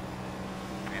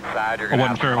 inside. You're I gonna wasn't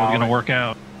have sure it to was call gonna it. work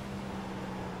out.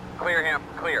 Clear him,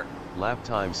 clear. Lap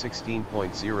time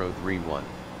 16.031.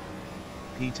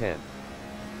 P10.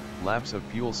 Laps of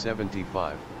fuel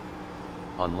 75.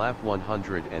 On lap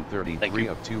 133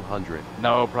 of 200.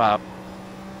 No problem.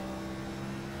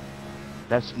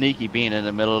 That's sneaky being in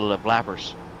the middle of the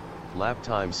flappers. Lap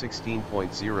time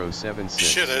 16.076.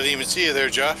 Shit, I didn't even see you there,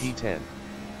 Josh. P10.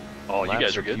 Oh, Laps you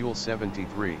guys are of good. fuel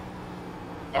 73.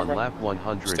 On lap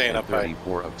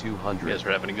 134 of 200. You guys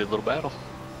are having a good little battle.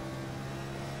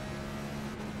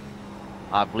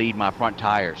 I bleed my front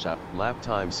tires up. Lap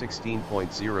time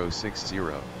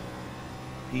 16.060.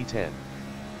 P10.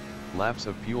 Laps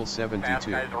of fuel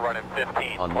 72. Guys are running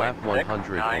 15. On lap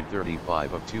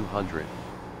 135 of 200.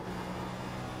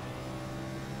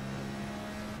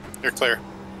 You're clear.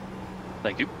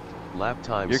 Thank you. Lap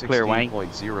time You're clear, Wayne.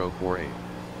 16.048.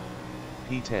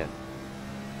 P10.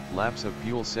 Laps of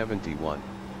fuel 71.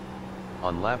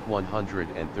 On lap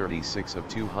 136 of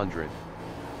 200.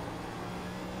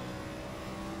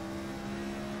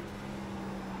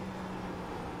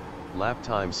 Lap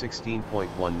time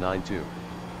 16.192.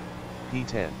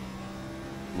 P10.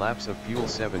 Laps of fuel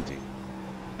 70.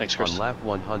 Thanks, Chris. On lap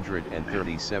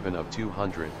 137 of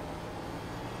 200.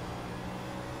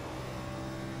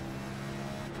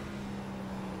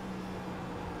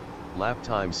 Lap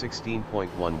time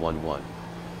 16.111.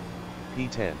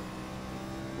 P10.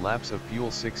 Laps of fuel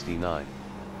 69.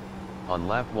 On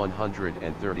lap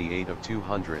 138 of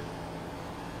 200.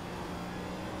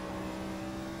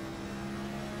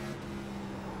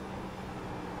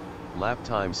 Lap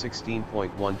time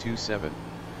 16.127.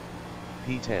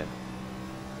 P10.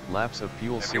 Laps of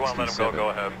fuel 67. If you want to let him go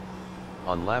ahead.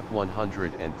 On lap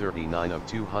 139 of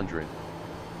 200.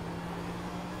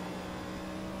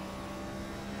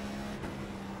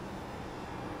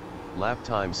 Lap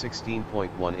time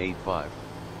 16.185.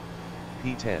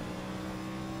 P10.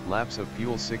 Laps of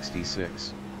fuel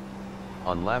 66.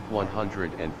 On lap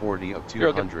 140 of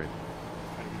 200.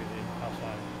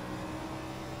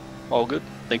 All good.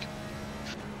 Thank you.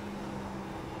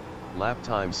 Lap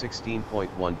time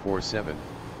 16.147.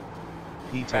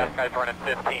 P10. Fast guys running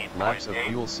 15. Laps of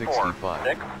fuel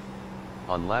 65.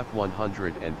 On lap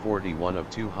 141 of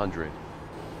 200.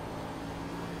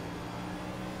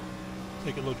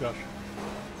 Take it low, Josh.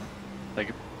 Thank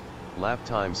you. Lap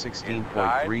time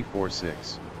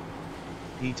 16.346.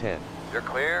 P10. You're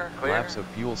clear, clear. Laps of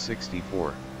fuel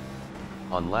 64.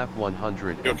 On lap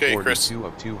 142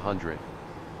 of 200.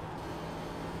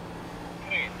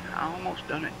 I almost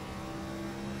done it.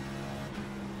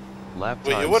 Lap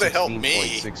Well, time you would've helped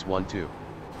me. 16.612.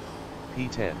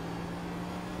 P10.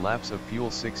 Laps of fuel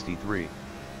 63.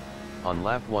 On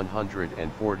lap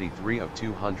 143 of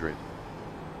 200.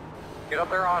 Get up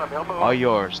there on him, he'll move. All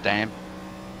yours, Dan.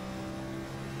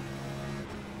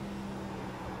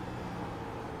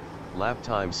 Lap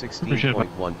time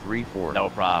 16.134. No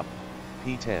problem.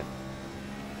 P10.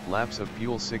 Laps of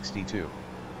fuel 62.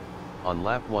 On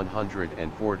lap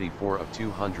 144 of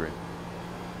 200.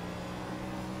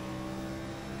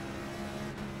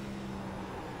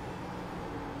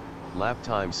 Lap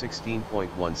time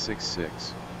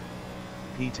 16.166.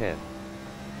 P10.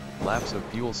 Laps of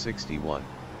fuel 61.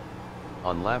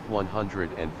 On lap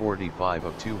 145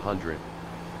 of 200.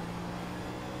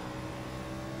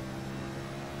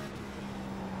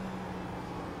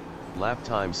 Lap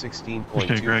time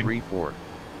 16.234.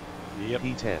 Yep.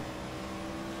 P10.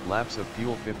 Laps of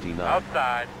fuel 59.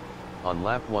 Outside. On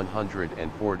lap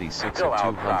 146 Still of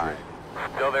 200. outside.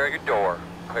 Still there at your door.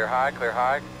 Clear high, clear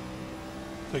high.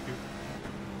 Thank you.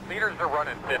 Meters are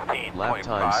running 15. Lap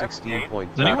time 16.220.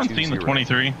 Has anyone seen the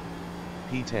 23?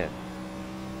 P10.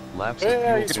 Laps Yeah,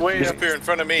 of he's fuel way 50. up here in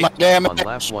front of me. Damn On it.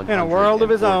 lap In a world of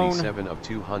his own. 147 of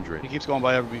 200. He keeps going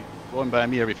by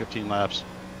me every 15 laps.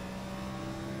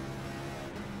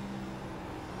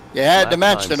 You had to Lap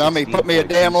mention time him. He put me a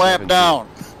damn lap 16.272. down.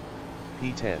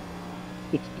 P10.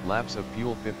 Laps of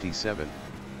fuel 57.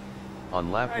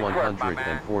 On lap Nice work, my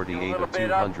man. 148 A of little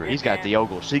bit up. 200. He's got the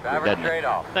Ogle secret, Driver doesn't he? straight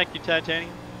off. Thank you,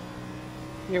 Titanium.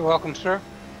 You're welcome, sir.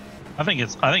 I think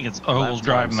it's Lap Ogle's time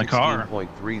driving the car.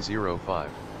 16.305.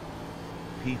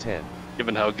 P10.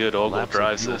 Given how good Ogle Laps of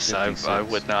drives fuel this, I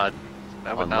 56. would not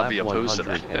On not lap be opposed to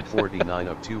that. 149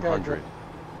 of 200.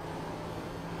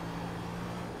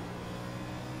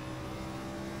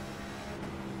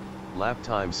 Lap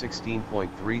time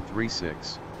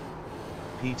 16.336.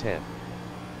 P10.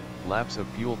 Laps of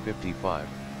fuel 55.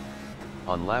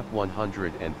 On lap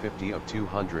 150 of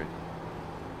 200.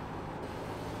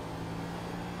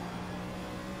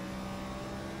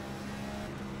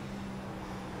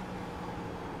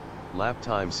 Lap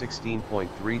time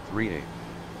 16.338.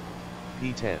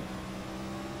 P10.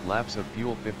 Laps of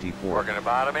fuel 54. Working the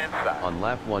bottom inside. On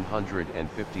lap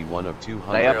 151 of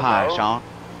 200. Stay up high, Sean.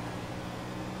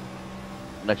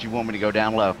 Unless you want me to go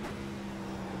down low.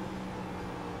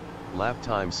 Lap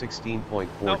time 16.422.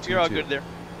 Nope, you're all good there.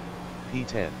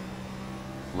 P10.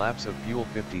 Laps of fuel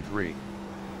 53.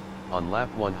 On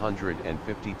lap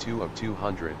 152 of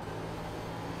 200.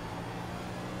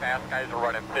 Fast guys are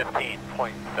running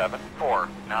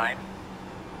 15.749.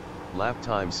 Lap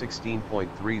time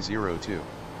 16.302.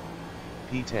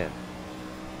 P10.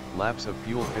 Laps of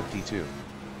fuel 52.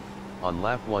 On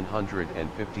lap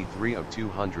 153 of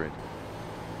 200.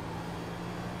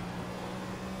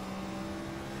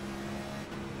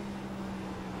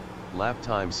 Lap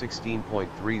time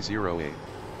 16.308.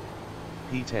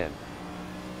 P10.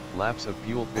 Laps of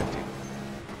fuel 50.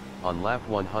 On lap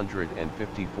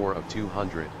 154 of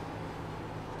 200.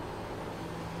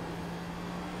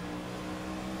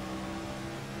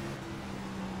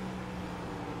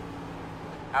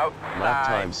 Outside. Lap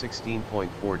time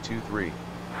 16.423.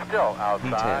 Still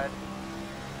outside.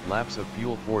 P10. Laps of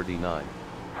fuel 49.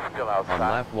 Still outside. On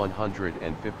lap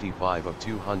 155 of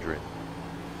 200.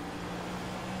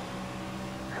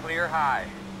 Clear high.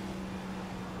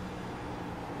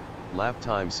 Lap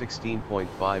time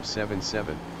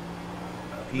 16.577.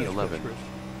 P11.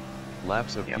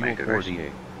 Laps of fuel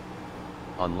 48.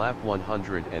 On lap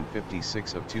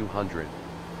 156 of 200.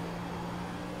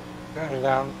 Turn it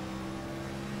down.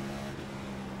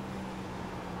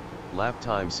 Lap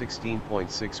time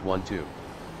 16.612.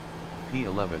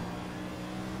 P11.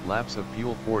 Laps of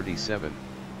fuel 47.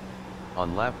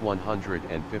 On lap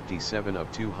 157 of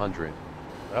 200.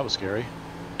 That was scary.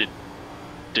 Did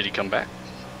he come back?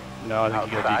 No, I think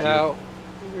he got DQ'd. No.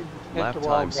 Lap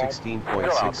time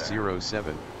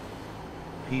 16.607.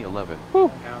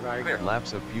 P11.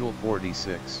 Laps of fuel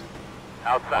 46.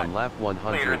 Outside. On lap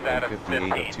 158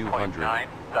 of 200.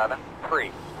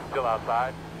 973. Still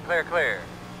outside. Clear, clear.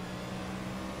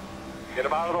 Get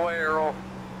him out of the way, Earl.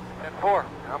 10-4.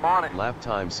 I'm on it. Lap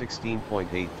time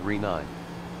 16.839.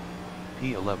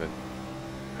 P11.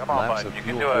 Come on, Laps bud. of You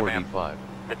fuel can do it, man. 45.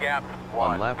 The gap.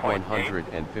 On lap 1.8.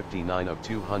 159 of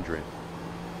 200.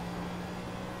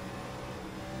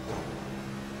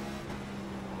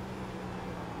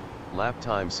 Lap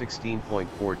time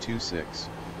 16.426.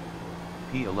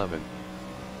 P11.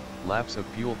 Laps of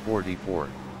fuel 44.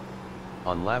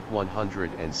 On lap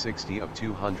 160 of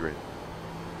 200.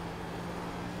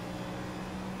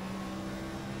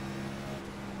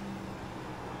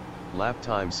 Lap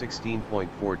time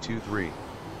 16.423.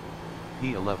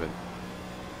 P11.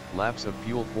 Laps of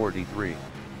fuel 43.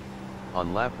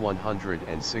 On lap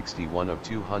 161 of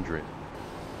 200.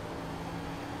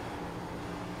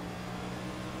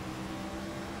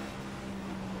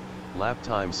 Lap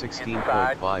time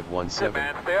 16.517.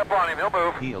 Man, stay up on him. He'll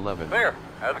move. P11. There.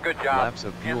 That's a good job. Laps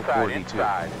of fuel Inside, 42.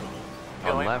 inside.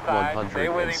 Still On lap inside. Stay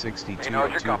with him. 162 He knows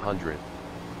of you're coming. 200.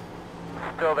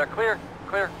 Still there. Clear.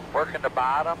 Clear. Working the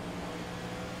bottom.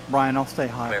 Brian, I'll stay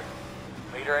high. Clear.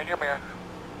 Leader in your mirror.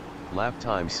 Lap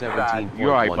time Inside. 17.197.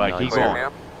 You're all right, bud. Keep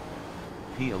going.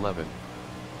 P11.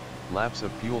 Laps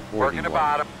of fuel Working the 41.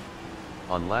 bottom.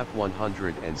 On lap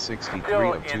 163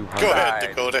 Still of 200. Go ahead, inside.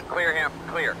 Dakota. Clear him.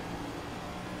 Clear.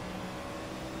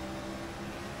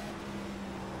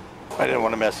 I didn't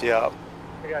want to mess you up.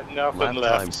 I got nothing Lap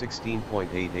left. time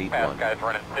 16.881. Fast guys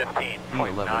running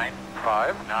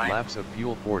 15.959. Laps of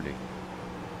fuel 40.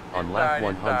 On lap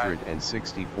Inside,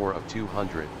 164 of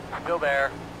 200. Still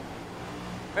there.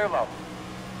 Clear low.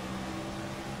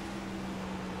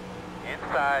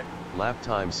 Inside. Lap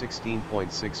time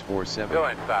 16.647. Still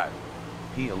inside.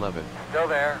 P11. Still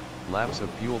there. Laps of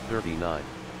fuel 39.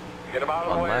 Get him out of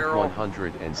the On way, lap Earl.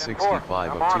 165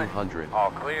 I'm of on it. 200.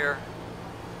 All clear.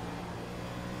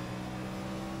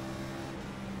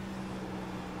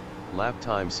 Lap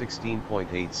time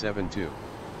 16.872.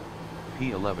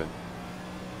 P11.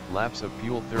 Laps of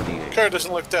fuel 38. Car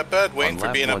doesn't look that bad, Wayne, On for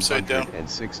lap being upside down.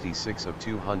 166 of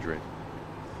 200.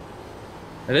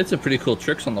 And it's a pretty cool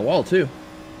tricks on the wall too.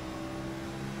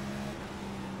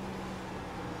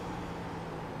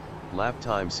 Lap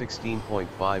time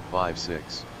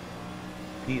 16.556.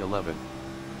 P11.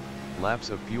 Laps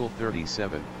of fuel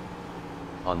 37.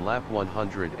 On lap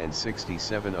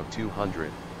 167 of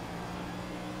 200.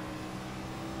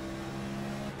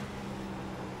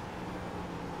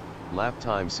 Lap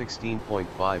time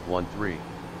 16.513.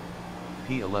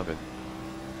 P11.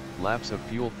 Laps of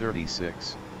fuel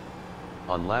 36.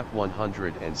 On lap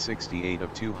 168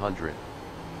 of 200.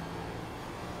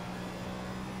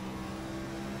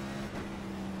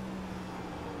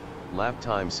 Lap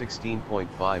time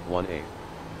 16.518.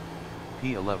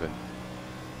 P11.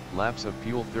 Laps of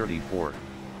fuel 34.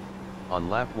 On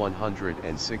lap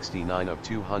 169 of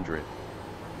 200.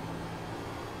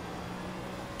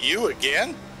 You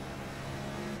again?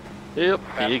 Yep,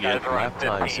 me again. Lap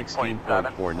time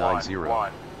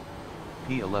 16.490.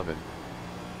 P11.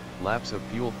 Laps of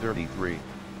fuel 33.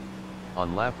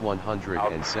 On lap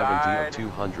 170 of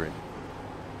 200.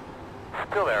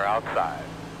 Still there, outside.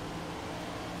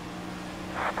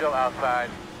 Still outside.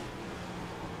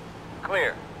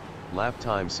 Clear. Lap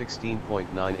time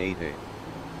 16.988.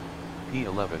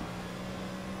 P11.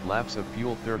 Laps of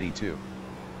fuel 32.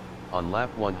 On lap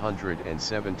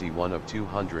 171 of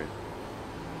 200.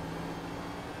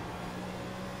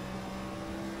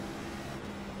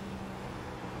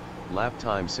 Lap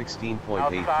time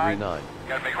 16.839.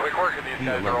 Gotta make quick work of these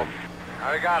guys, Earl.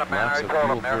 I got them, man. I told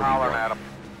them. They're hollering at them.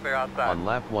 They're outside. On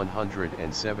lap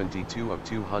 172 of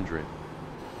 200.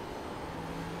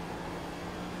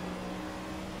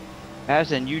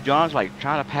 As in, you, John's like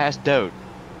trying to pass Dote.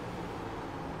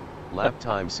 Lap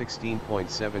time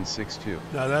 16.762.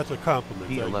 Now that's a compliment.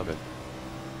 P11.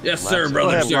 Yes, Laps sir, of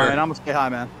brother, fuel sir. Brian, I'm gonna say hi,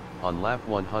 man. On lap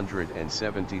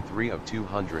 173 of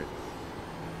 200.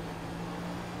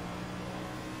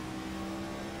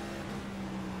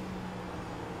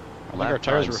 I think our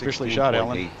tires were officially shot,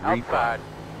 Alan. Outside.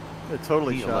 They're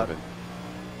totally shot. P11.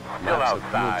 Still Laps of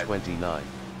fuel outside. 29.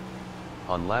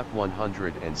 On lap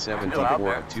 174 Still out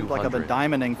there. of Seems like I've been 200.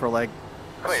 diamonding for like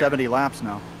Clear. 70 laps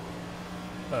now.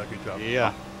 Good job.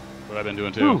 Yeah, what I've been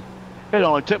doing too. Ooh, it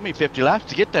only took me 50 laps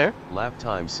to get there. Lap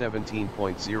time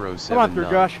 17.079. Come on through,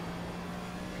 Josh.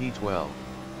 P12.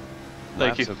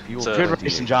 Thank you. Laps of fuel It's a- Good 28.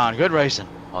 racing, John. Good racing.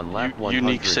 On lap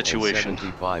Unique situation.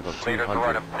 175 of Leaders are 200.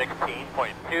 running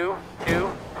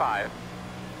 16.225.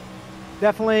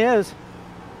 Definitely is.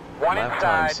 One Lap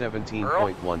time inside.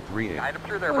 17.138. Guide them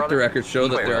through there, Let brother. the record show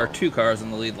that Clear. there are 2 cars in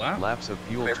the lead lap. Laps of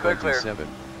fuel Clear, clear, clear. 27.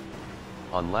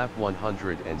 On lap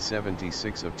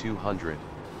 176 of 200.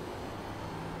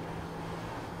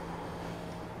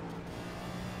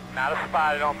 Not a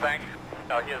spot, I don't think.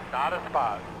 No, he is not a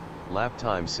spot. Lap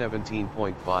time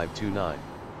 17.529.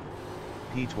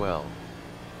 P12.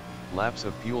 Laps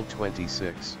of fuel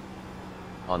 26.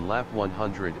 On lap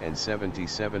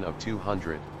 177 of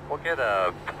 200. We'll get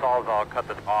a Sawzall, cut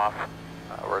this off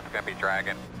where it's going to be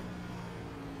dragging.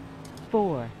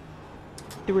 4,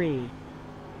 3,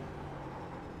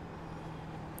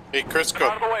 Hey, Chris,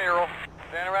 Out of the way, Earl.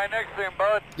 Standing right next to him,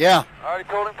 bud. Yeah. I already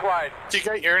told him twice. you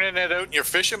got your internet out in your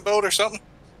fishing boat or something?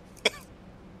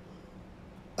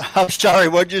 I'm sorry,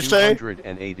 what'd you say?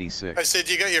 286. I said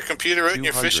you got your computer out in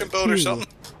your 200. fishing boat or something?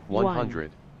 100.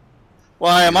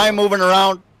 Why, am I moving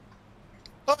around?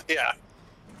 Oh, yeah.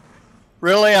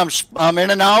 Really? I'm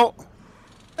in and out?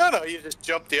 No, you just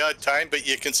jump the odd time, but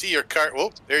you can see your car.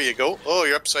 Oh, there you go. Oh,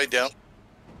 you're upside down.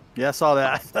 Yeah, I saw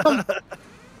that.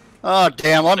 Oh,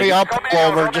 damn. I'll pull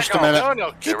over in just a minute.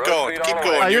 No, keep going. Keep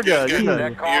going. Oh, you're good. You're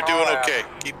good. You're doing okay.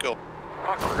 Keep going.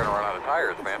 Fuck, we're going to run out of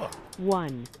tires, man.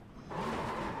 1,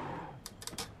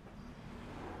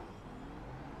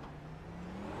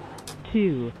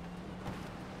 2,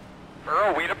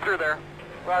 Earl, weed him through there.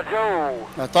 Roger.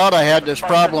 I thought I had this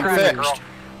problem fixed.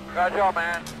 Roger,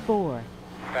 man. 4,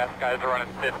 Fast guys are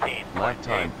running 15. Lap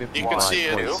time You can see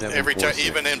it every time,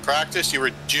 even in practice, you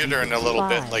were jittering a little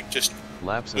bit, like just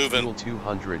Laps of moving. fuel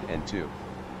 202.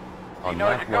 On knows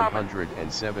lap you're coming.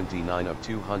 179 of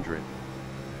 200.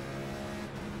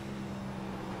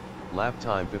 Lap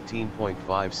time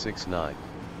 15.569.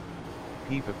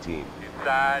 P15.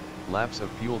 Inside. Laps of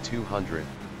fuel 200.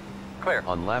 Clear.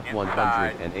 On lap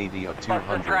Inside. 180 of Busting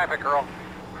 200. traffic, Earl.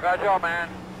 Roger, man.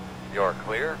 You're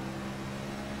clear.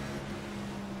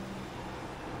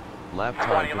 Lap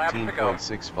 20 time laps to go.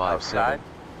 15.657.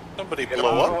 Somebody Get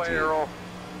blow him out of the up. way, Earl.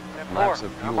 Laps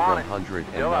of I'm fuel on it. 199.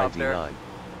 Still out On there.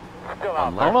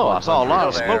 I don't know, I saw a lot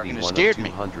of Still smoke there. and it scared me.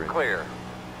 200. Clear.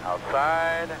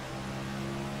 Outside.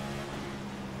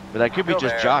 But that could be Still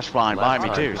just there. Josh flying by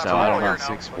me too, so I don't know.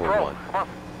 641. Come on.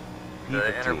 The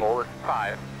P15. interval is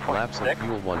 5.6. Laps of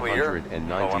fuel Clear. Going on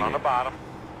the 198. bottom.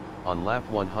 On lap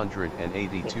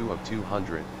 182 of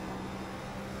 200.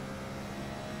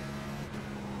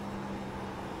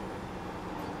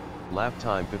 Lap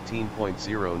time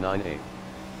 15.098.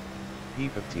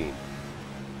 P15.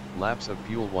 Laps of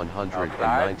fuel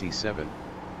 197.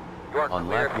 You're On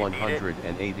clear lap if you need it.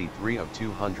 183 of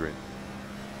 200.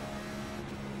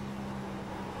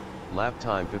 Lap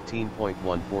time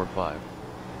 15.145.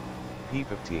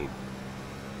 P15.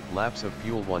 Laps of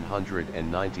fuel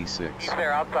 196. He's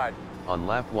there outside. On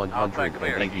lap Outside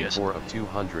clear. 184 of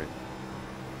 200.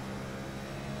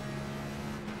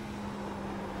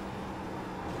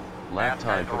 Lap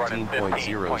time Fast guys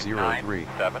are running 15.003.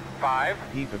 15.975.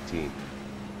 P15.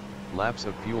 Laps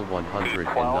of fuel P12 is the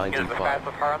 195.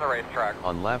 fastest car on the racetrack.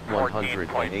 On lap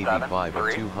 185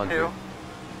 of 200.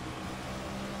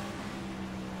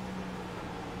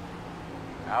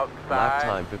 Outside. Lap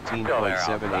time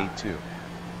 15.782.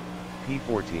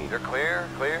 P14. You're clear,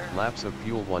 clear. Laps of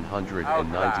fuel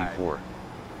 194.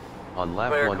 On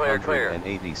lap Clear,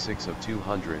 186 of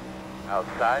 200.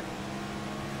 Outside.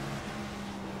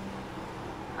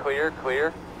 Clear,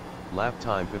 clear. Lap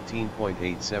time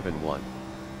 15.871.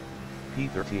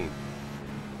 P13.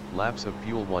 Laps of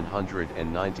fuel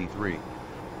 193.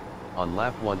 On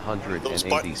lap 187 Those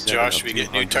buttons, Josh, we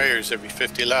get new tires every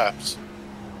 50 laps.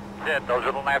 Yeah, those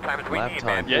are the lap times we need,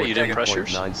 man. Yeah, you didn't press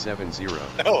yours. 970.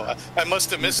 Oh, I must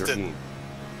have missed it.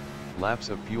 Laps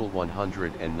of fuel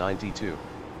 192.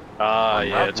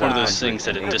 Yeah, it's one of those things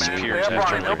that it disappears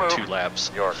after like 2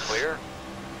 laps. You're clear.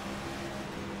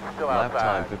 Still Lap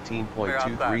time outside.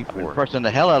 15.234. Pressing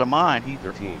the hell out of mine.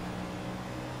 P13.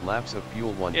 Laps of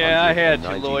fuel 191. Yeah, I had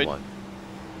you, Lloyd.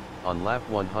 On lap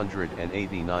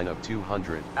 189 of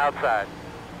 200. Outside.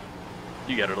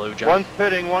 You got it, Lou, John. One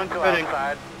fitting, one Still fitting.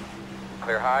 outside.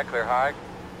 Clear high, clear high.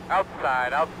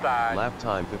 Outside, outside. Lap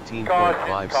time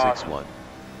 15.561.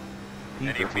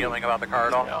 Any P13. feeling about the car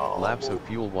at all? Laps of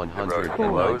fuel Road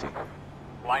 190.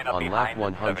 Line up On lap behind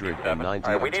 190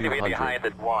 All right, we of need to be 200. behind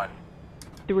at 1.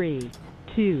 3,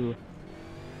 2,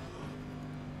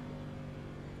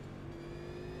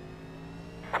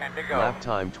 10 to go. Lap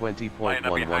time Line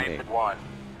up behind 20.118. at 1.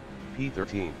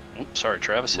 P13. Oops, sorry,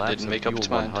 Travis, it Laps didn't of make up fuel its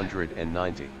mind.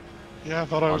 190. Yeah, I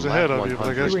thought I was On ahead lap of you, but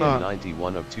I guess not.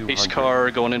 191 of 200. Pace car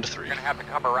going into 3. You're going to have to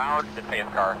come around the pace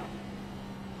car.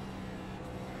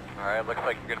 All right, looks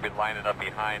like you're going to be lining up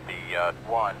behind the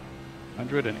 1.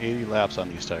 180 laps on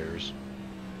these tires.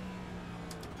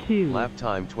 2, Lap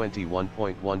time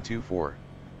 21.124.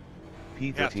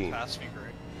 P13.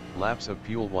 Laps of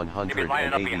fuel You'll be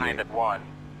lining up behind 188. at 1.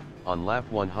 On lap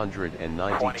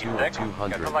 192 of 26.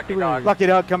 200. Got the lucky 3. dog. Lucky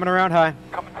dog coming around high.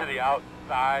 Coming to the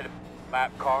outside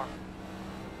lap car.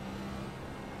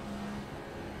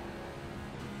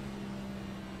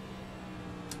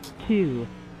 two,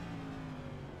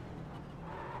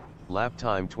 Lap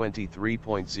time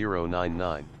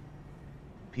 23.099.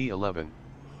 P11.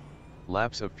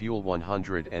 Laps of fuel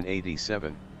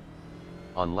 187.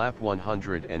 On lap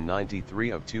 193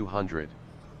 of 200.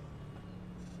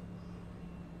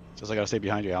 Says I gotta stay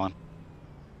behind you, Alan.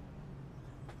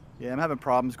 Yeah, I'm having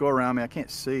problems. Go around me. I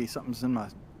can't see. Something's in my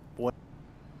way.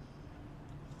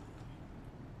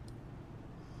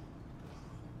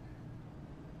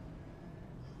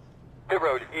 The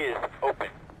road is open.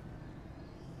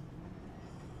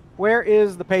 Where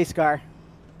is the pace car?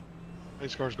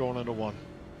 Pace car's going into 1.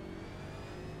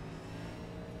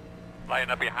 Lining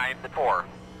up behind the 4.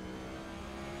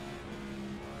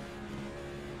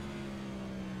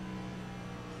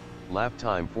 Lap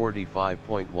time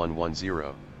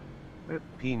 45.110.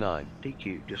 P9.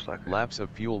 DQ, just like that. Laps of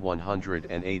fuel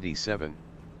 187.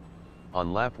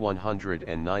 On lap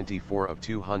 194 of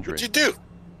 200. What'd you do?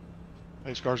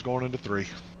 Pace car's going into 3.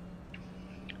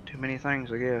 Too many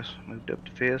things, I guess. Moved up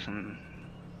to 5th and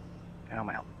I'm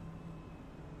out.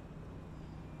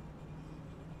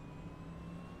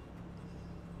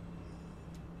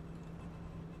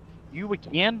 You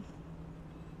again?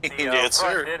 The Yes,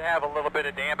 front sir. did have a little bit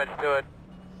of damage to it.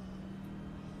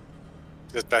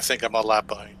 I think I'm a lap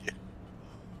behind you.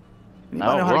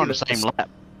 Anybody know how we're to on the get same lap.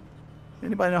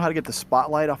 Anybody know how to get the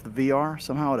spotlight off the VR?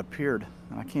 Somehow it appeared,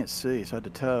 and I can't see, so I had to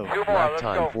tow. Lap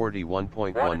time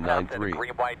 41.193.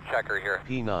 Green white checker here.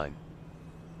 P9.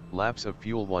 Laps of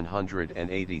fuel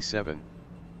 187.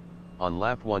 On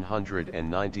lap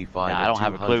 195 Nah, of I don't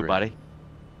have a clue, 200. buddy.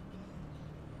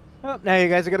 Oh, now you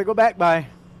guys are gonna go back by.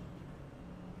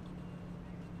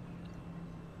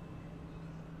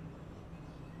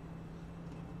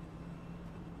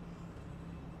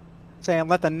 Saying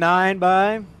let the 9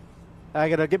 by. I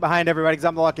gotta get behind everybody because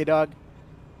I'm the lucky dog.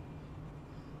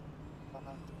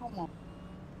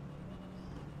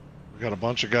 We got a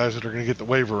bunch of guys that are going to get the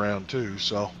wave around too,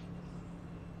 so.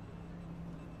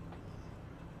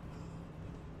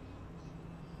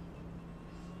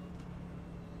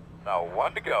 Now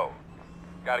 1 to go.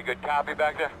 Got a good copy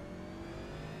back there?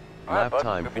 Lap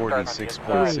time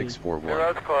 46.641. The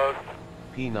road's closed.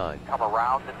 P9. Come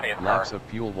around the pace car. Laps of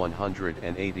fuel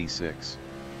 186.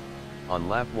 On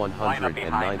lap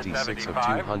 196 of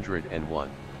 201.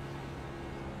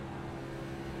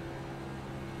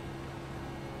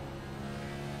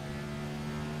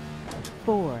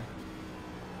 four,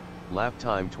 Lap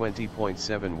time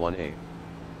 20.718.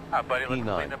 Buddy, let's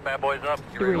P9. clean them bad boys up.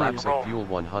 You're ready to Laps roll. of fuel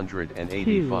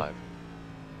 185.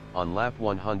 On lap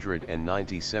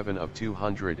 197 of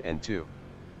 202.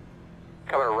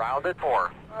 Coming around it. 4. All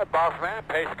right, boss man,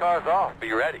 pace cars off.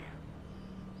 Be ready.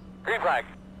 Green flag.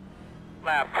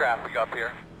 Lap traffic up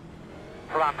here.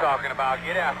 That's what I'm talking about.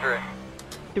 Get after it.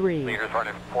 3. Meters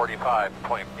running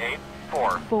 45.8.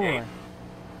 4. 4.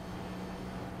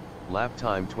 Lap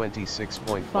time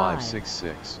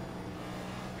 26.566.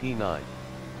 P9.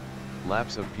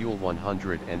 Laps of fuel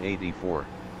 184.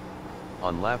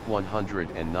 On lap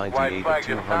 198 of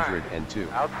 202.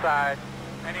 Outside.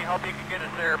 Any help you can get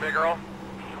us there, big girl.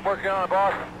 Working on it,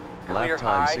 boss. Lap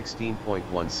time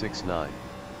 16.169.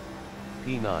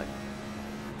 P9.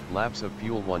 Laps of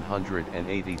fuel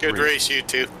 183. Good race, you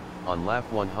two. On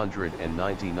lap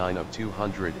 199 of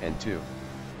 202.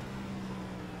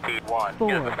 P1.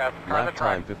 4. Lap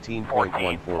time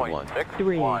 15.141.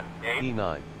 3.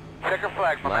 P9. Check your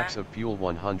flag, Laps of fuel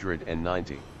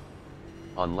 190.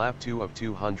 On lap 2 of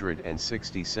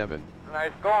 267.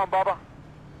 Nice going, Bubba.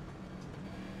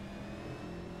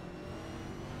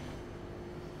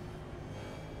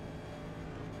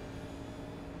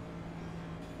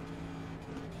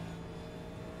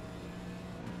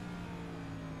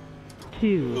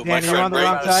 Two. My Danny, you're on the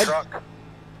wrong side.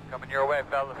 Coming your way,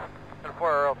 fellas.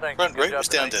 Front right was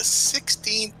down to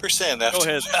 16% after Go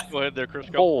ahead. that. Go ahead there, Chris.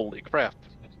 Go. Holy crap.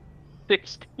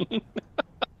 16.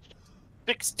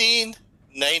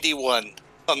 1691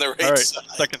 on the right, All right. side.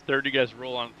 Second, third, you guys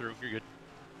roll on through. You're good.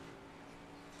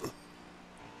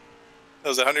 That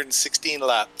was 116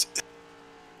 lapped.